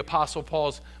through the Apostle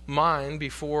Paul's mind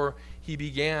before he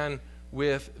began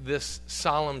with this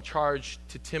solemn charge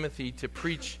to Timothy to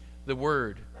preach the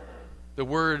word. The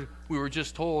word, we were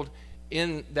just told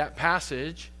in that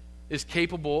passage, is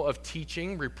capable of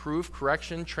teaching, reproof,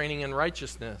 correction, training in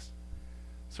righteousness.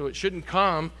 So it shouldn't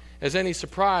come as any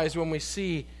surprise when we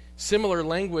see similar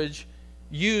language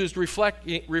used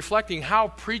reflecting how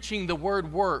preaching the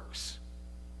word works.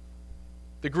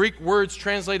 The Greek words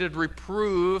translated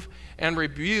reprove and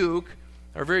rebuke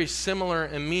are very similar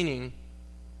in meaning,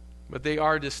 but they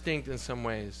are distinct in some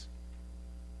ways.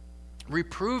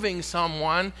 Reproving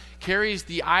someone carries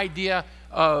the idea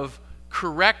of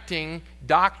correcting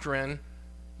doctrine,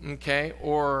 okay,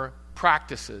 or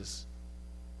practices.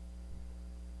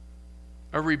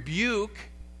 A rebuke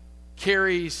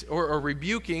carries, or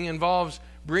rebuking involves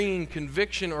bringing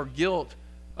conviction or guilt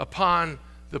upon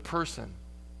the person.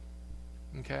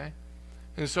 Okay?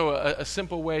 And so a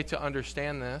simple way to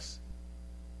understand this,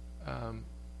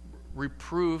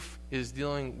 reproof is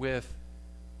dealing with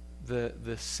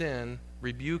the sin.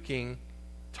 Rebuking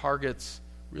targets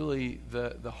really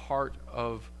the heart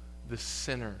of the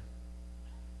sinner.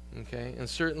 Okay? And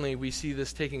certainly we see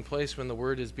this taking place when the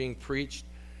word is being preached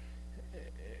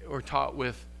or taught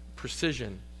with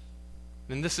precision.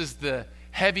 And this is the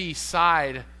heavy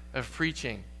side of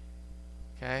preaching.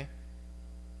 Okay?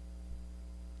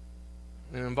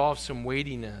 It involves some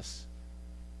weightiness.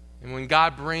 And when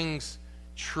God brings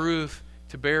truth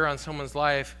to bear on someone's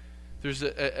life, there's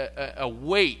a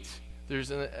weight. There's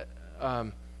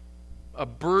a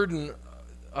burden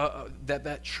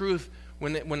that truth,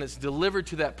 when it's delivered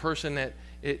to that person, that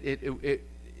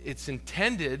it's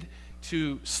intended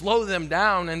to slow them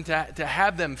down and to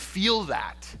have them feel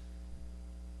that.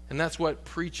 And that's what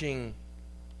preaching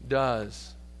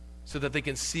does, so that they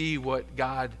can see what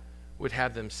God would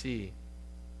have them see.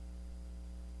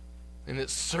 And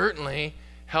it certainly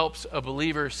helps a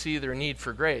believer see their need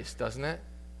for grace, doesn't it?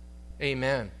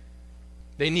 Amen.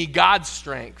 They need God's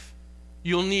strength.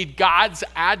 You'll need God's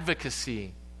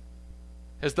advocacy.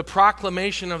 As the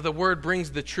proclamation of the word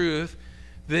brings the truth,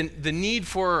 the need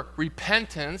for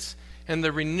repentance and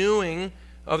the renewing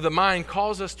of the mind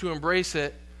calls us to embrace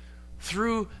it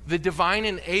through the divine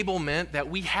enablement that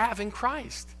we have in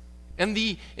Christ and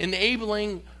the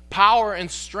enabling power and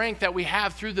strength that we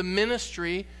have through the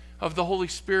ministry of the Holy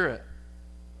Spirit.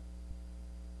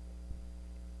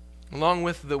 Along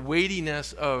with the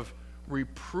weightiness of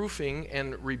reproofing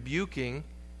and rebuking,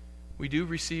 we do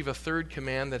receive a third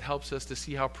command that helps us to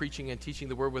see how preaching and teaching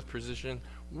the word with precision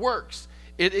works.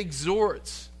 It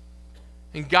exhorts.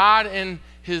 And God, in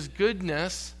His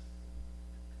goodness,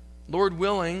 Lord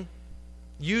willing,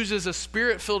 uses a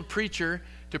Spirit-filled preacher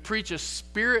to preach a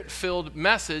Spirit-filled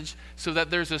message so that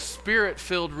there's a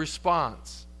Spirit-filled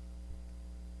response.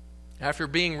 After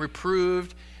being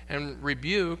reproved and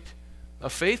rebuked, a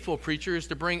faithful preacher is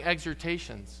to bring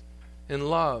exhortations in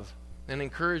love and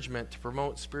encouragement to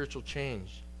promote spiritual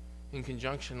change in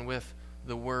conjunction with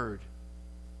the Word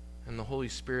and the Holy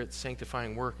Spirit's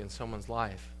sanctifying work in someone's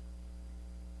life.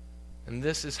 And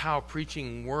this is how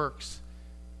preaching works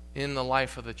in the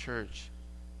life of the church,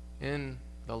 in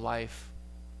the life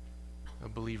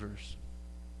of believers.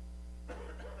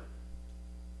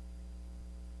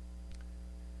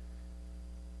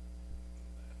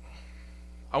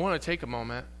 I want to take a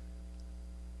moment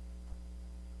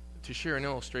to share an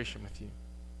illustration with you.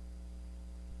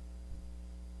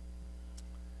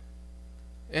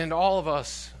 And all of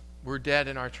us were dead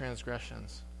in our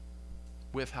transgressions,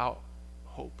 without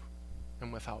hope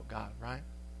and without God, right?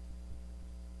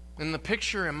 And the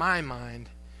picture in my mind,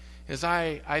 as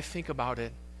I think about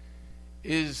it,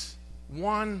 is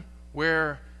one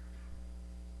where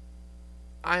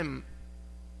I'm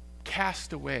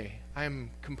cast away.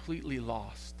 I'm completely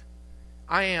lost.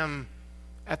 I am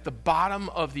at the bottom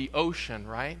of the ocean,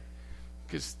 right?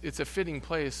 Because it's a fitting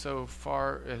place so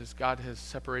far as God has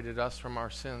separated us from our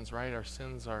sins, right? Our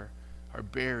sins are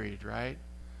buried, right?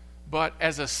 But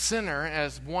as a sinner,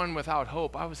 as one without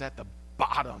hope, I was at the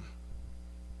bottom.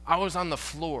 I was on the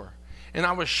floor. And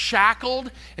I was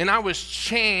shackled and I was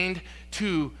chained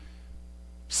to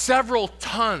several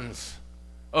tons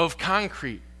of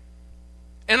concrete.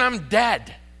 And I'm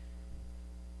dead.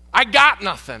 I got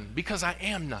nothing because I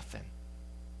am nothing.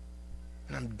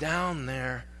 And I'm down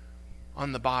there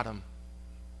on the bottom.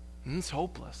 And it's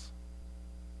hopeless.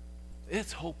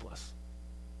 It's hopeless.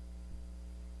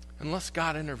 Unless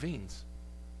God intervenes.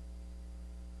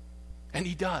 And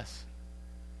He does.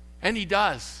 And He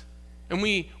does. And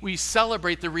we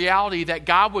celebrate the reality that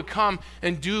God would come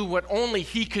and do what only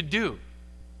He could do.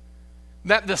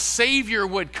 That the Savior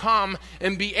would come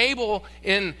and be able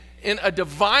in a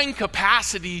divine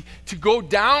capacity to go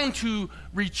down to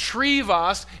retrieve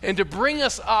us and to bring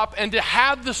us up and to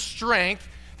have the strength,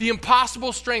 the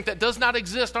impossible strength that does not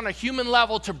exist on a human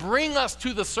level, to bring us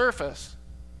to the surface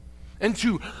and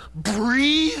to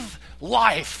breathe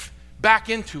life back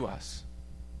into us.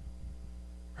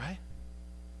 Right?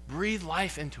 Breathe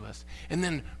life into us. And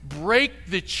then break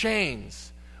the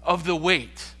chains of the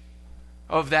weight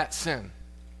of that sin.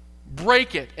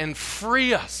 Break it and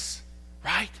free us.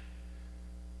 Right?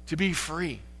 To be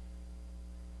free.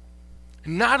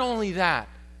 And not only that,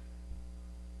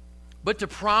 but to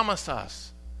promise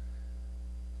us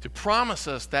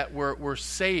that we're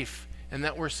safe and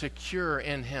that we're secure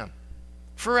in Him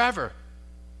forever.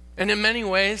 And in many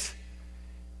ways,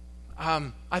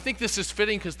 I think this is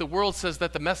fitting because the world says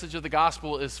that the message of the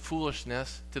gospel is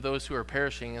foolishness to those who are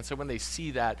perishing. And so when they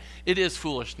see that, it is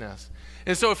foolishness.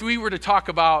 And so if we were to talk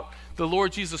about the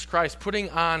Lord Jesus Christ putting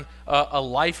on a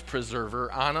life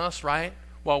preserver on us, right,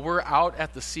 while we're out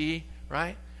at the sea,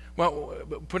 right, well,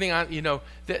 putting on,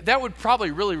 that would probably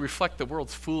really reflect the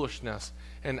world's foolishness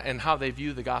and how they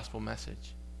view the gospel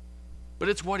message. But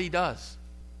it's what He does.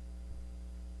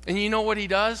 And you know what He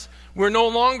does? We're no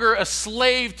longer a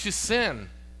slave to sin.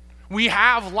 We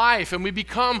have life and we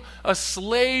become a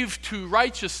slave to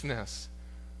righteousness.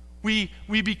 We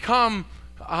become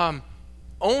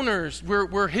owners.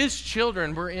 We're His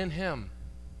children. We're in Him.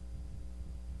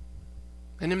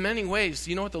 And in many ways,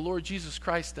 you know what the Lord Jesus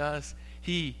Christ does?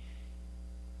 He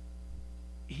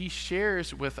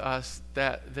shares with us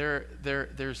that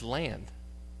there's land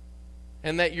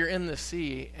and that you're in the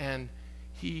sea, and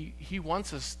He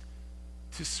wants us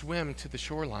to swim to the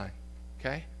shoreline,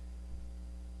 okay?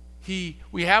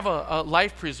 We have a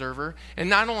life preserver, and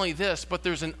not only this, but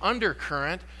there's an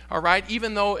undercurrent, all right?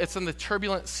 Even though it's in the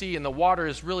turbulent sea and the water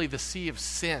is really the sea of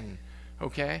sin,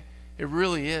 okay? It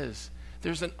really is.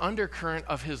 There's an undercurrent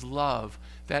of His love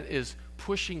that is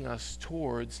pushing us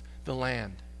towards the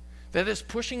land, that is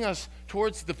pushing us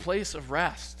towards the place of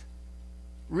rest,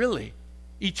 really,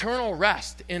 eternal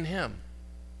rest in Him.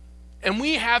 And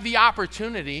we have the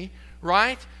opportunity,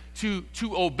 right, to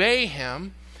obey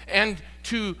Him and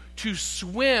to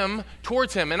swim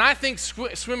towards him. And I think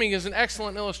swimming is an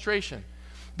excellent illustration,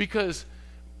 because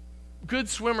good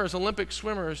swimmers, Olympic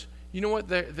swimmers, you know what?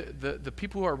 The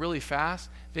people who are really fast,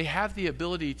 they have the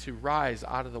ability to rise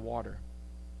out of the water.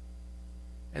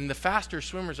 And the faster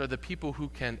swimmers are the people who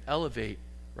can elevate,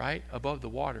 right, above the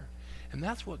water. And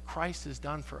that's what Christ has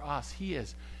done for us. He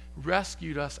has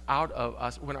rescued us out of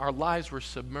us when our lives were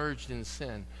submerged in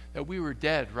sin, that we were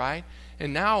dead, right?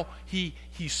 And now he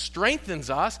strengthens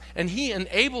us, and he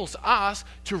enables us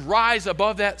to rise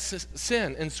above that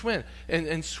sin and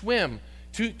swim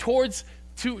towards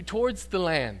the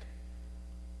land.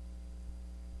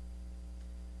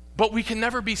 But we can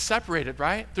never be separated,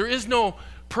 right? There is no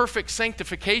perfect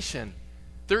sanctification.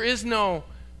 There is no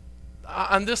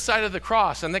on this side of the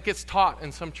cross, and that gets taught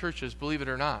in some churches, believe it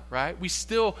or not, right?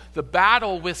 The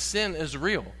battle with sin is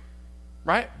real,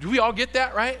 right? Do we all get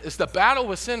that, right? Is the battle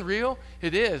with sin real?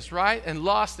 It is, right? And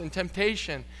lust and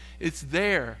temptation, it's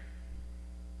there.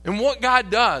 And what God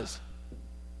does,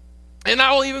 and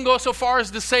I will even go so far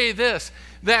as to say this,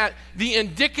 that the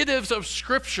indicatives of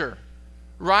Scripture,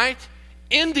 right,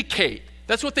 indicate.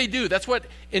 That's what they do. That's what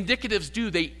indicatives do.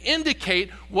 They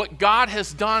indicate what God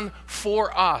has done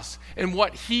for us and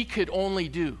what he could only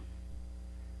do.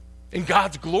 And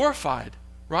God's glorified,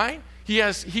 right?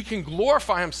 He can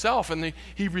glorify himself, and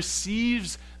he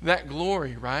receives that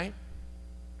glory, right?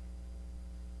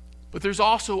 But there's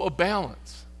also a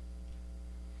balance.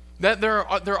 That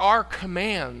there are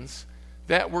commands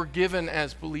that were given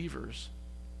as believers.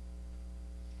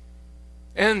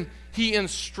 And he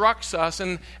instructs us,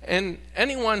 and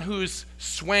anyone who's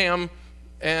swam,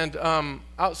 and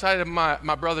outside of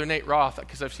my brother Nate Roth,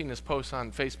 because I've seen his posts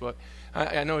on Facebook,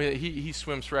 I know he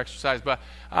swims for exercise, but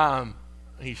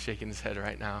he's shaking his head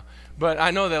right now. But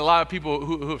I know that a lot of people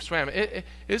who have swam,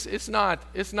 it's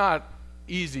not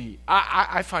easy.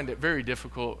 I find it very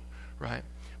difficult, right?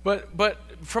 But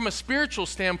from a spiritual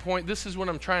standpoint, this is what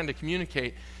I'm trying to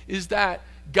communicate, is that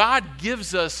God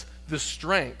gives us the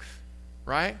strength,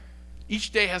 right?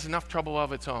 Each day has enough trouble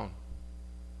of its own.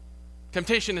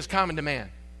 Temptation is common to man.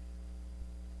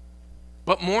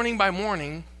 But morning by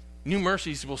morning, new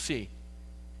mercies we'll see.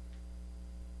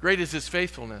 Great is his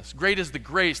faithfulness. Great is the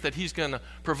grace that he's going to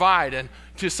provide. And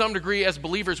to some degree, as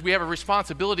believers, we have a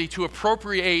responsibility to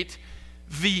appropriate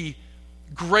the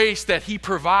grace that he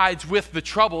provides with the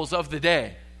troubles of the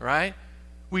day, right?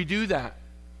 We do that.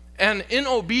 And in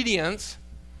obedience,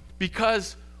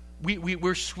 because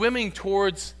we're swimming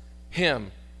towards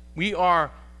him, we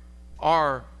are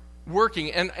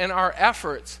working, and our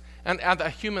efforts, and at the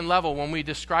human level, when we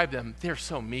describe them, they're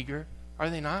so meager, are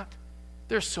they not?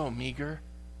 They're so meager.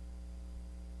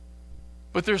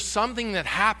 But there's something that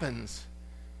happens.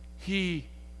 He's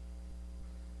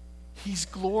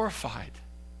glorified.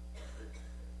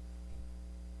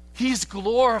 He's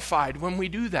glorified when we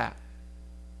do that.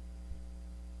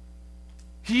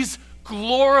 He's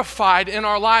glorified in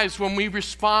our lives when we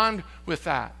respond with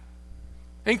that.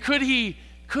 And could he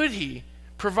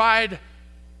provide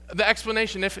the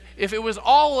explanation if it was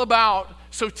all about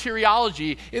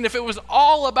soteriology, and if it was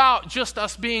all about just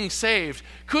us being saved,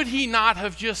 could he not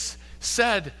have just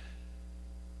said,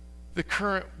 the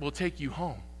current will take you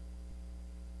home?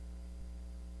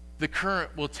 The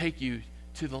current will take you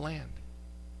to the land.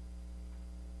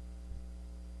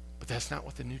 But that's not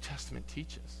what the New Testament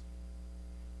teaches.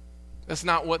 That's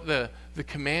not what the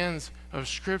commands of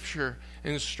Scripture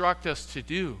instruct us to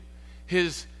do.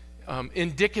 His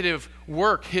indicative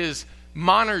work, his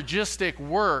monergistic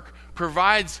work,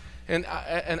 provides an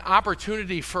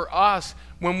opportunity for us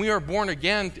when we are born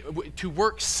again to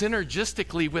work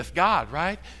synergistically with God,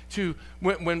 right?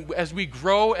 As we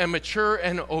grow and mature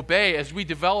and obey, as we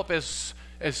develop as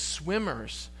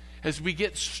swimmers, as we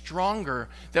get stronger,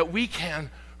 that we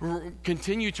can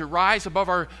continue to rise above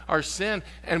our sin,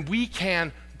 and we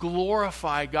can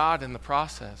glorify God in the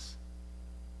process.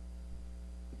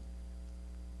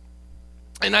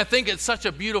 And I think it's such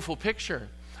a beautiful picture.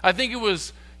 I think it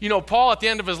was, Paul at the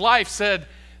end of his life said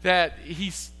that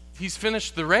he's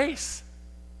finished the race.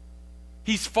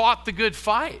 He's fought the good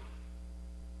fight.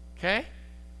 Okay?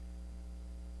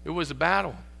 It was a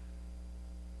battle.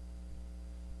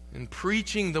 And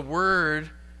preaching the word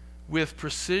with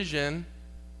precision,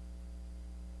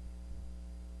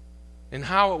 and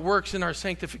how it works in our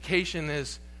sanctification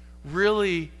is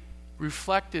really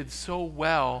reflected so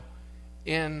well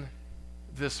in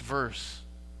this verse.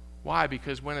 Why?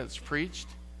 Because when it's preached,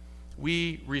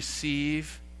 we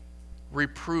receive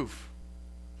reproof.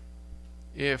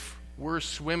 If we're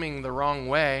swimming the wrong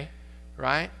way,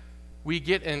 right? We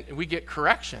get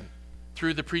correction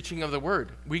through the preaching of the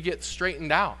word. We get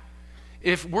straightened out.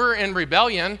 if we're in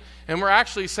rebellion and we're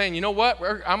actually saying, you know what,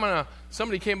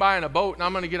 somebody came by in a boat and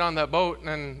I'm going to get on that boat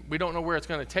and we don't know where it's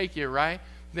going to take you, right?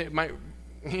 They might,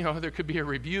 there could be a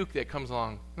rebuke that comes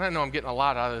along. And I know I'm getting a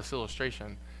lot out of this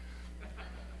illustration.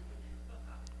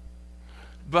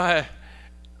 But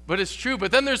it's true.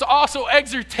 But then there's also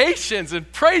exhortations, and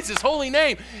praise his holy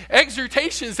name,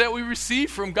 exhortations that we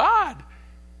receive from God,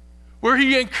 where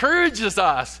he encourages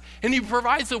us and he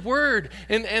provides a word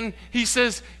and he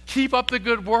says, keep up the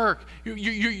good work.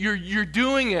 You're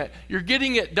doing it. You're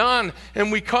getting it done.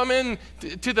 And we come in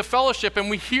to the fellowship and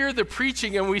we hear the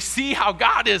preaching and we see how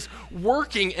God is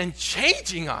working and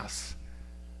changing us.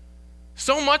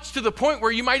 So much to the point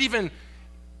where you might even,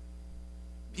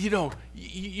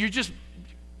 you're just,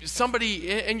 somebody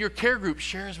in your care group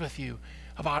shares with you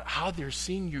about how they're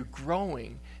seeing you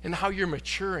growing and how you're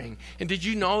maturing. And did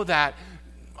you know that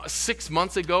 6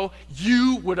 months ago,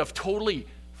 you would have totally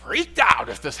freaked out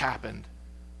if this happened?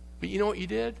 But you know what you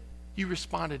did? You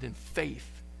responded in faith.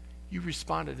 You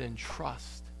responded in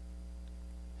trust.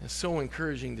 It's so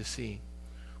encouraging to see.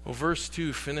 Well, verse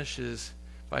 2 finishes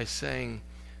by saying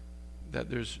that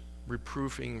there's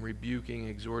reproofing, rebuking,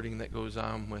 exhorting that goes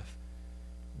on with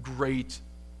great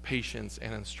patience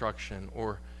and instruction,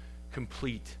 or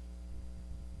complete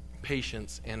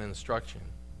patience and instruction.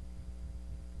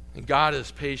 And God is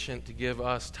patient to give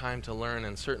us time to learn,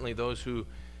 and certainly those who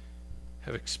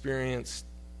have experienced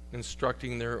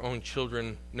instructing their own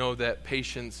children know that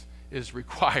patience is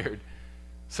required.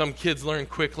 Some kids learn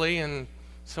quickly, and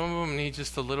some of them need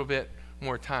just a little bit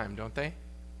more time, don't they?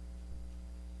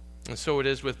 And so it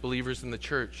is with believers in the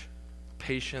church.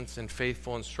 Patience and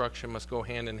faithful instruction must go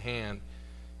hand in hand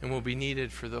and will be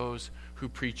needed for those who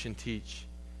preach and teach.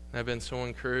 And I've been so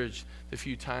encouraged the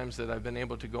few times that I've been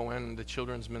able to go in the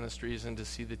children's ministries and to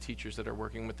see the teachers that are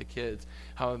working with the kids,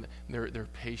 how they're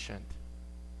patient,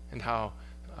 and how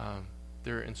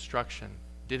their instruction,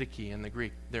 didache in the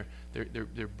Greek,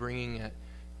 they're bringing it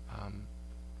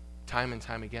time and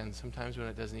time again, sometimes when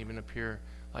it doesn't even appear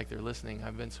like they're listening.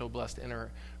 I've been so blessed to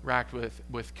interact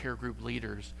with care group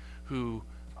leaders who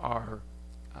are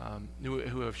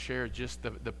who have shared just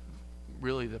the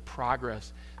really the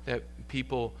progress that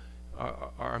people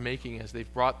are making as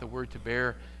they've brought the word to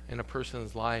bear in a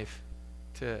person's life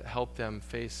to help them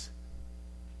face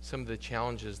some of the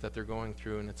challenges that they're going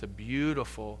through. And it's a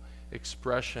beautiful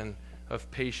expression of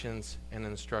patience and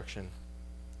instruction.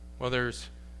 Well, there's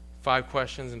 5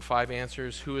 questions and 5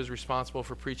 answers. Who is responsible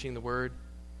for preaching the word?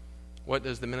 What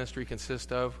does the ministry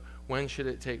consist of? When should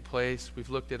it take place? We've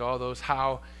looked at all those.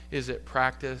 How is it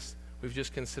practiced? We've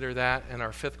just considered that. And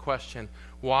our 5th question,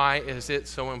 why is it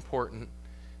so important?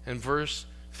 And verse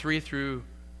 3 through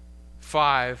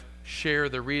 5 share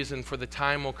the reason. For the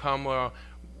time will come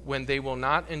when they will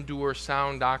not endure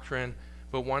sound doctrine,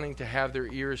 but wanting to have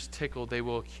their ears tickled, they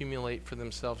will accumulate for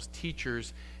themselves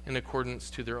teachers in accordance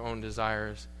to their own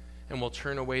desires, and will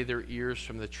turn away their ears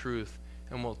from the truth,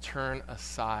 and will turn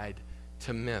aside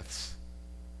to myths.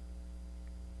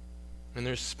 And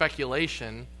there's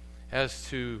speculation as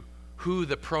to who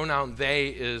the pronoun they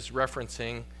is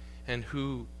referencing and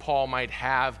who Paul might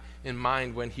have in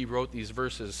mind when he wrote these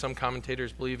verses. Some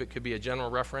commentators believe it could be a general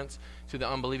reference to the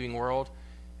unbelieving world,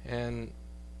 and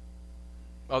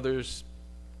others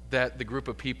that the group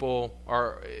of people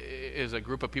is a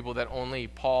group of people that only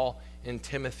Paul and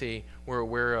Timothy were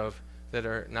aware of, that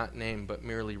are not named but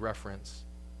merely referenced.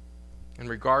 And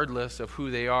regardless of who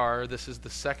they are, this is the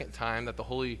 2nd time that the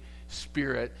Holy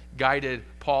Spirit guided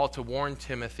Paul to warn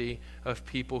Timothy of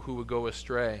people who would go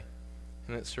astray.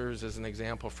 And it serves as an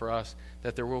example for us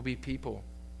that there will be people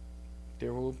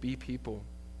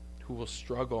who will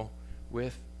struggle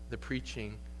with the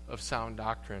preaching of sound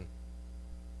doctrine.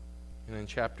 And in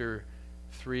chapter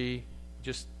 3,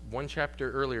 just one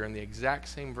chapter earlier, in the exact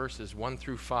same verses, 1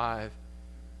 through 5,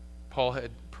 Paul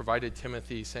had provided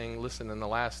Timothy, saying, listen, in the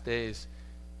last days,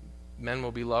 men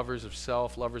will be lovers of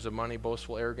self, lovers of money,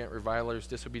 boastful, arrogant, revilers,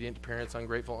 disobedient to parents,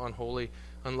 ungrateful, unholy,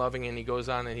 unloving. And he goes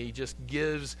on and he just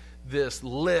gives this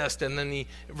list. And then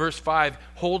verse 5,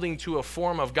 holding to a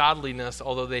form of godliness,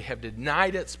 although they have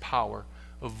denied its power,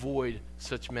 avoid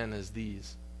such men as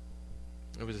these.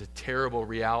 It was a terrible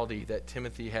reality that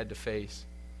Timothy had to face.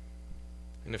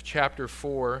 And if chapter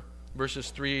 4, verses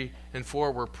 3 and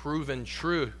 4 were proven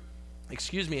true,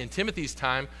 in Timothy's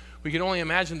time, we can only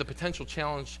imagine the potential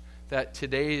challenge that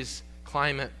today's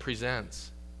climate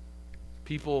presents.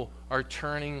 People are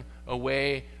turning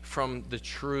away from the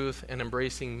truth and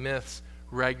embracing myths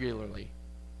regularly.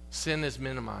 Sin is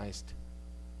minimized.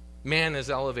 Man is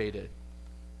elevated.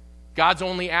 God's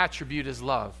only attribute is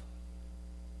love.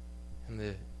 And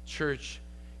the church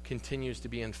continues to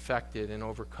be infected and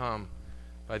overcome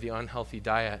by the unhealthy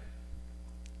diet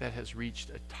that has reached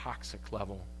a toxic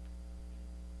level.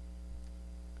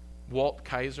 Walt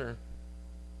Kaiser,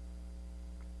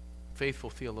 faithful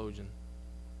theologian,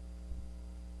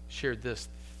 shared this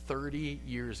 30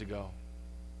 years ago.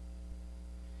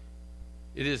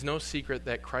 It is no secret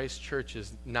that Christ's church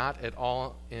is not at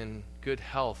all in good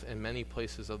health in many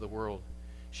places of the world.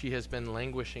 She has been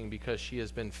languishing because she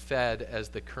has been fed, as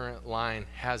the current line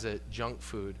has it, junk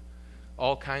food.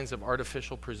 All kinds of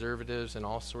artificial preservatives and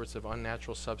all sorts of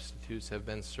unnatural substitutes have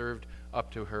been served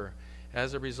up to her.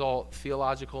 As a result,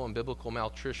 theological and biblical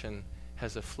malnutrition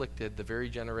has afflicted the very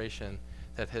generation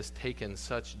that has taken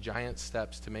such giant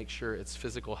steps to make sure its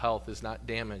physical health is not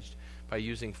damaged by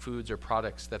using foods or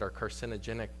products that are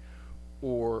carcinogenic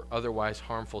or otherwise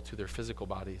harmful to their physical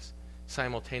bodies.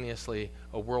 Simultaneously,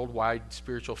 a worldwide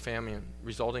spiritual famine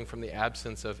resulting from the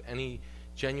absence of any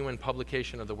genuine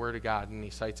publication of the Word of God, and he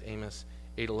cites Amos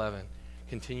 8:11,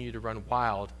 continue to run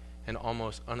wild and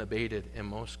almost unabated in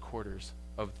most quarters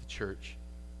of the church.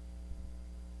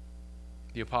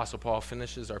 The Apostle Paul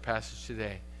finishes our passage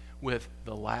today with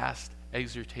the last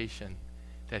exhortation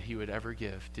that he would ever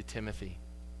give to Timothy.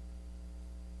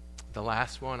 The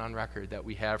last one on record that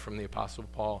we have from the Apostle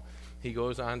Paul. He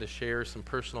goes on to share some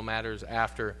personal matters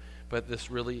after, but these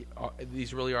really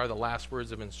are the last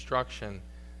words of instruction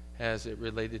as it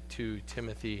related to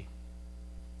Timothy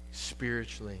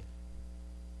spiritually.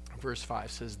 Verse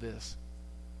 5 says this,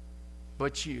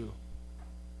 "But you,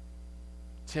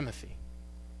 Timothy,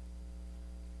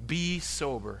 be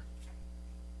sober."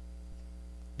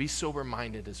 Be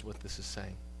sober-minded is what this is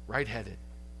saying. Right-headed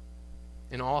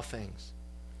in all things.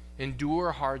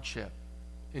 Endure hardship.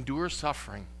 Endure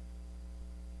suffering.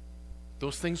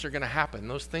 Those things are going to happen.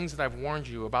 Those things that I've warned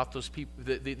you about, those people,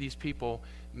 these people,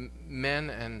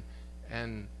 men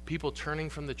and people turning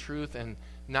from the truth and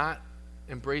not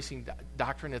embracing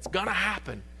doctrine, it's going to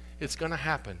happen. It's going to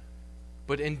happen.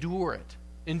 But endure it.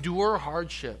 Endure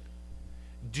hardship.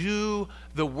 Do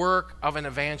the work of an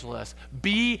evangelist.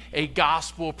 Be a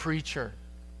gospel preacher.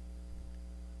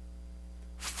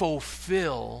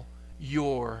 Fulfill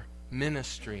your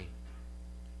ministry.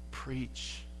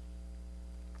 Preach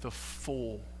the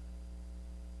full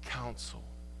counsel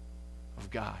of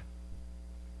God.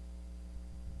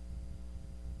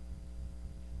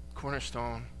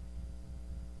 Cornerstone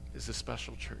is a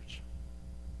special church.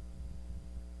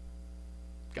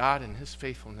 God, in his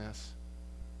faithfulness,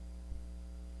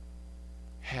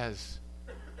 has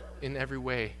in every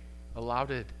way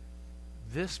allowed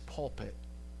this pulpit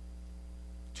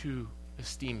to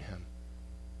esteem him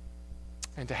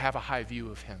and to have a high view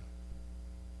of him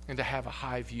and to have a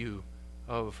high view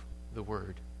of the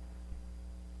word.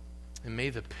 And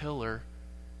may the pillar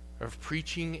of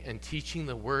preaching and teaching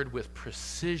the word with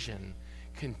precision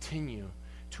continue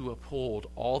to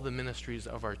uphold all the ministries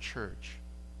of our church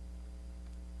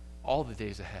all the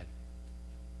days ahead.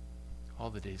 All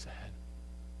the days ahead.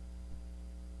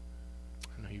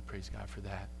 I know you praise God for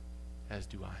that, as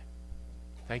do I.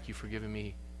 Thank you for giving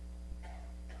me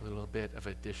a little bit of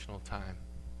additional time.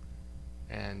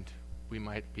 And we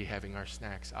might be having our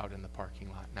snacks out in the parking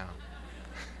lot now.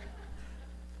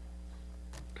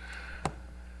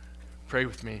 Pray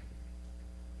with me.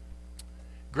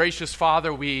 Gracious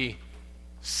Father, we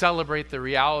celebrate the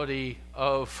reality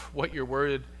of what your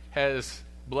word has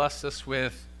blessed us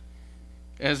with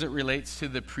as it relates to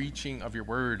the preaching of your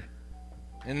word.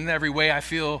 And in every way, I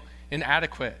feel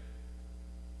inadequate.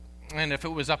 And if it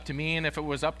was up to me and if it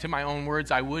was up to my own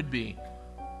words, I would be.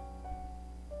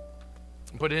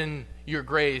 But in your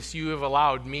grace, you have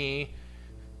allowed me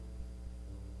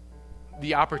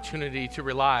the opportunity to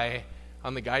rely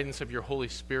on the guidance of your Holy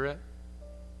Spirit,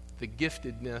 the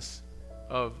giftedness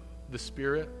of the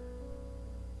Spirit,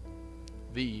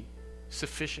 the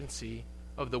sufficiency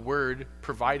of the word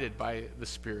provided by the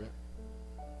Spirit,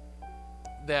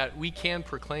 that we can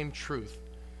proclaim truth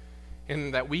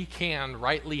and that we can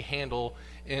rightly handle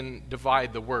and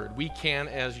divide the word. We can,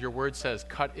 as your word says,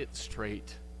 cut it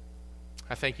straight.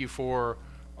 I thank you for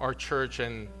our church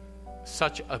and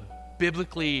such a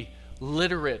biblically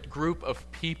literate group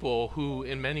of people who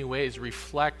in many ways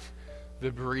reflect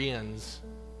the Bereans.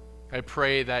 I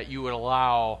pray that you would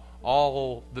allow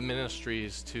all the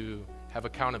ministries to have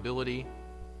accountability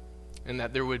and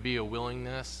that there would be a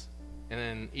willingness and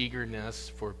an eagerness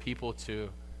for people to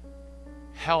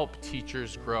help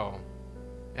teachers grow,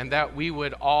 and that we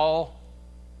would all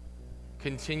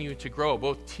continue to grow,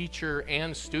 both teacher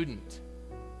and student,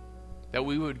 that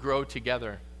we would grow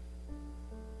together,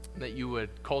 and that you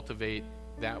would cultivate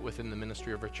that within the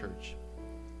ministry of our church.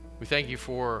 We thank you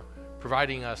for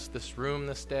providing us this room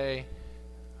this day,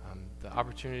 the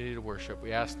opportunity to worship.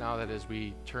 We ask now that as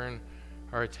we turn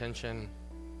our attention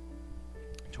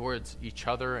towards each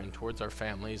other and towards our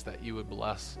families, that you would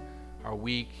bless our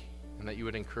week and that you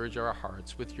would encourage our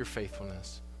hearts with your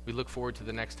faithfulness. We look forward to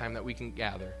the next time that we can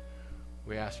gather.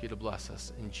 We ask you to bless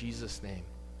us. In Jesus' name,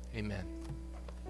 amen.